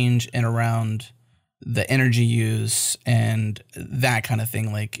change and around the energy use and that kind of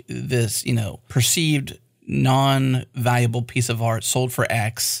thing. Like this, perceived non-valuable piece of art sold for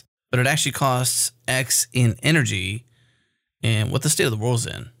X, but it actually costs X in energy, and what the state of the world's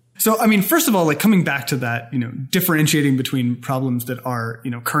in. So, I mean, first of all, like coming back to that, differentiating between problems that are,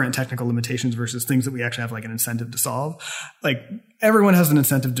 current technical limitations versus things that we actually have like an incentive to solve. Like everyone has an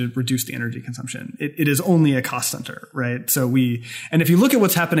incentive to reduce the energy consumption. It is only a cost center, right? So and if you look at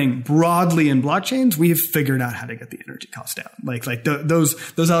what's happening broadly in blockchains, we've figured out how to get the energy cost down. Those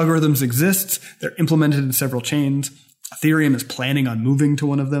algorithms exist. They're implemented in several chains. Ethereum is planning on moving to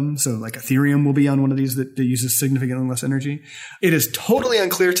one of them. So like Ethereum will be on one of these that uses significantly less energy. It is totally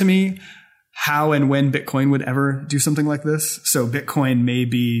unclear to me how and when Bitcoin would ever do something like this. So Bitcoin may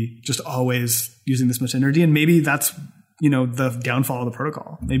be just always using this much energy. And maybe that's, the downfall of the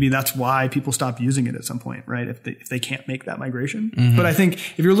protocol. Maybe that's why people stop using it at some point, right? If they can't make that migration. Mm-hmm. But I think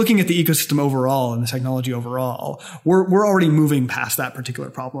if you're looking at the ecosystem overall and the technology overall, we're already moving past that particular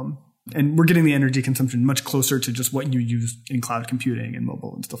problem. And we're getting the energy consumption much closer to just what you use in cloud computing and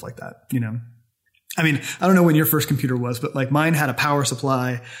mobile and stuff like that, I mean, I don't know when your first computer was, but like mine had a power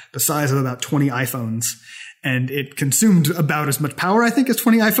supply the size of about 20 iPhones, and it consumed about as much power, I think, as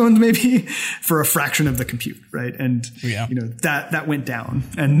 20 iPhones maybe for a fraction of the compute, right? And that went down,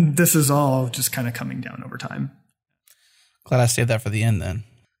 and this is all just kind of coming down over time. Glad I saved that for the end then.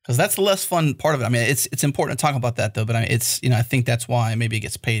 Because that's the less fun part of it. I mean, it's important to talk about that though, but I mean, I think that's why maybe it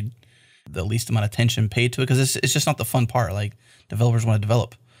gets paid the least amount of attention paid to it, because it's just not the fun part. Like developers want to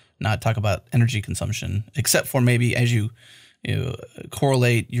develop, not talk about energy consumption, except for maybe as you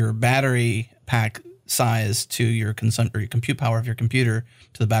correlate your battery pack size to your compute power of your computer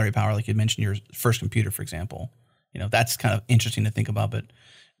to the battery power, like you mentioned your first computer, for example. That's kind of interesting to think about. But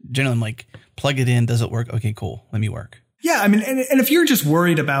generally, I'm like, plug it in. Does it work? Okay, cool. Let me work. Yeah. I mean, and if you're just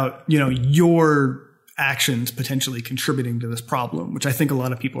worried about, your actions potentially contributing to this problem, which I think a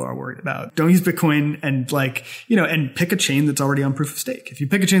lot of people are worried about, don't use Bitcoin and and pick a chain that's already on proof of stake. If you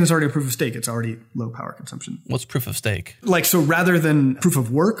pick a chain that's already on proof of stake, it's already low power consumption. What's proof of stake? So rather than proof of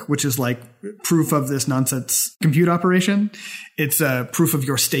work, which is like proof of this nonsense compute operation, it's proof of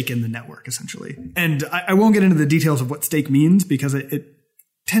your stake in the network, essentially. And I won't get into the details of what stake means because it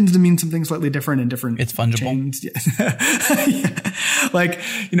tends to mean something slightly different in different It's fungible. chains. Yeah.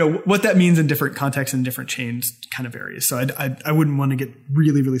 What that means in different contexts and different chains kind of varies. So I wouldn't want to get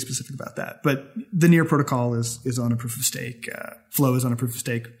really, really specific about that. But the Near protocol is on a proof of stake. Flow is on a proof of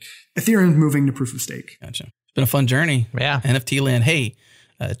stake. Ethereum's moving to proof of stake. Gotcha. It's been a fun journey. Yeah. NFT land. Hey,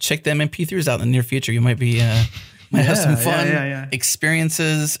 check them MP3s out in the near future. You might be... Might have some fun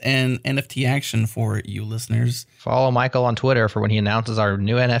experiences and NFT action for you listeners. Follow Mikeal on Twitter for when he announces our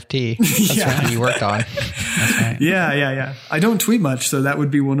new NFT. That's right. He worked on. That's right. Yeah. I don't tweet much, so that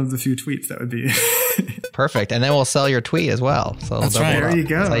would be one of the few tweets that would be perfect. And then we'll sell your tweet as well. So that's right. There you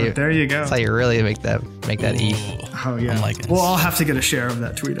go. That's how you really make that ETH. Oh yeah. I'm liking this. Well, I'll have to get a share of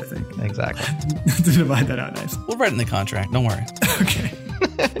that tweet, I think. Exactly. To divide that out nice. We'll write in the contract. Don't worry. Okay.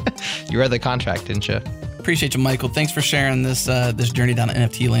 You read the contract, didn't you? Appreciate you, Mikeal. Thanks for sharing this journey down to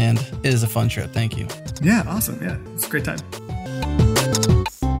NFT land. It is a fun trip. Thank you. Yeah, awesome. Yeah, it's a great time.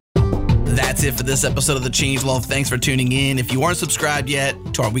 That's it for this episode of The Changelog. Thanks for tuning in. If you aren't subscribed yet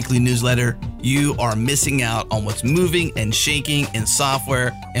to our weekly newsletter, you are missing out on what's moving and shaking in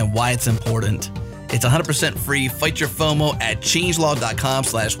software and why it's important. It's 100% free. Fight your FOMO at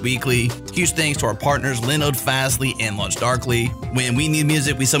changelog.com/weekly. Huge thanks to our partners, Linode Fastly and Launch Darkly. When we need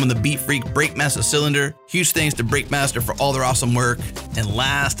music, we summon the Beat Freak Breakmaster Cylinder. Huge thanks to Breakmaster for all their awesome work. And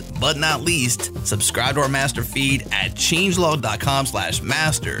last but not least, subscribe to our master feed at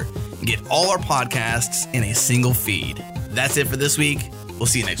changelog.com/master and get all our podcasts in a single feed. That's it for this week. We'll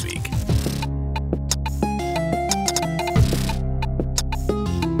see you next week.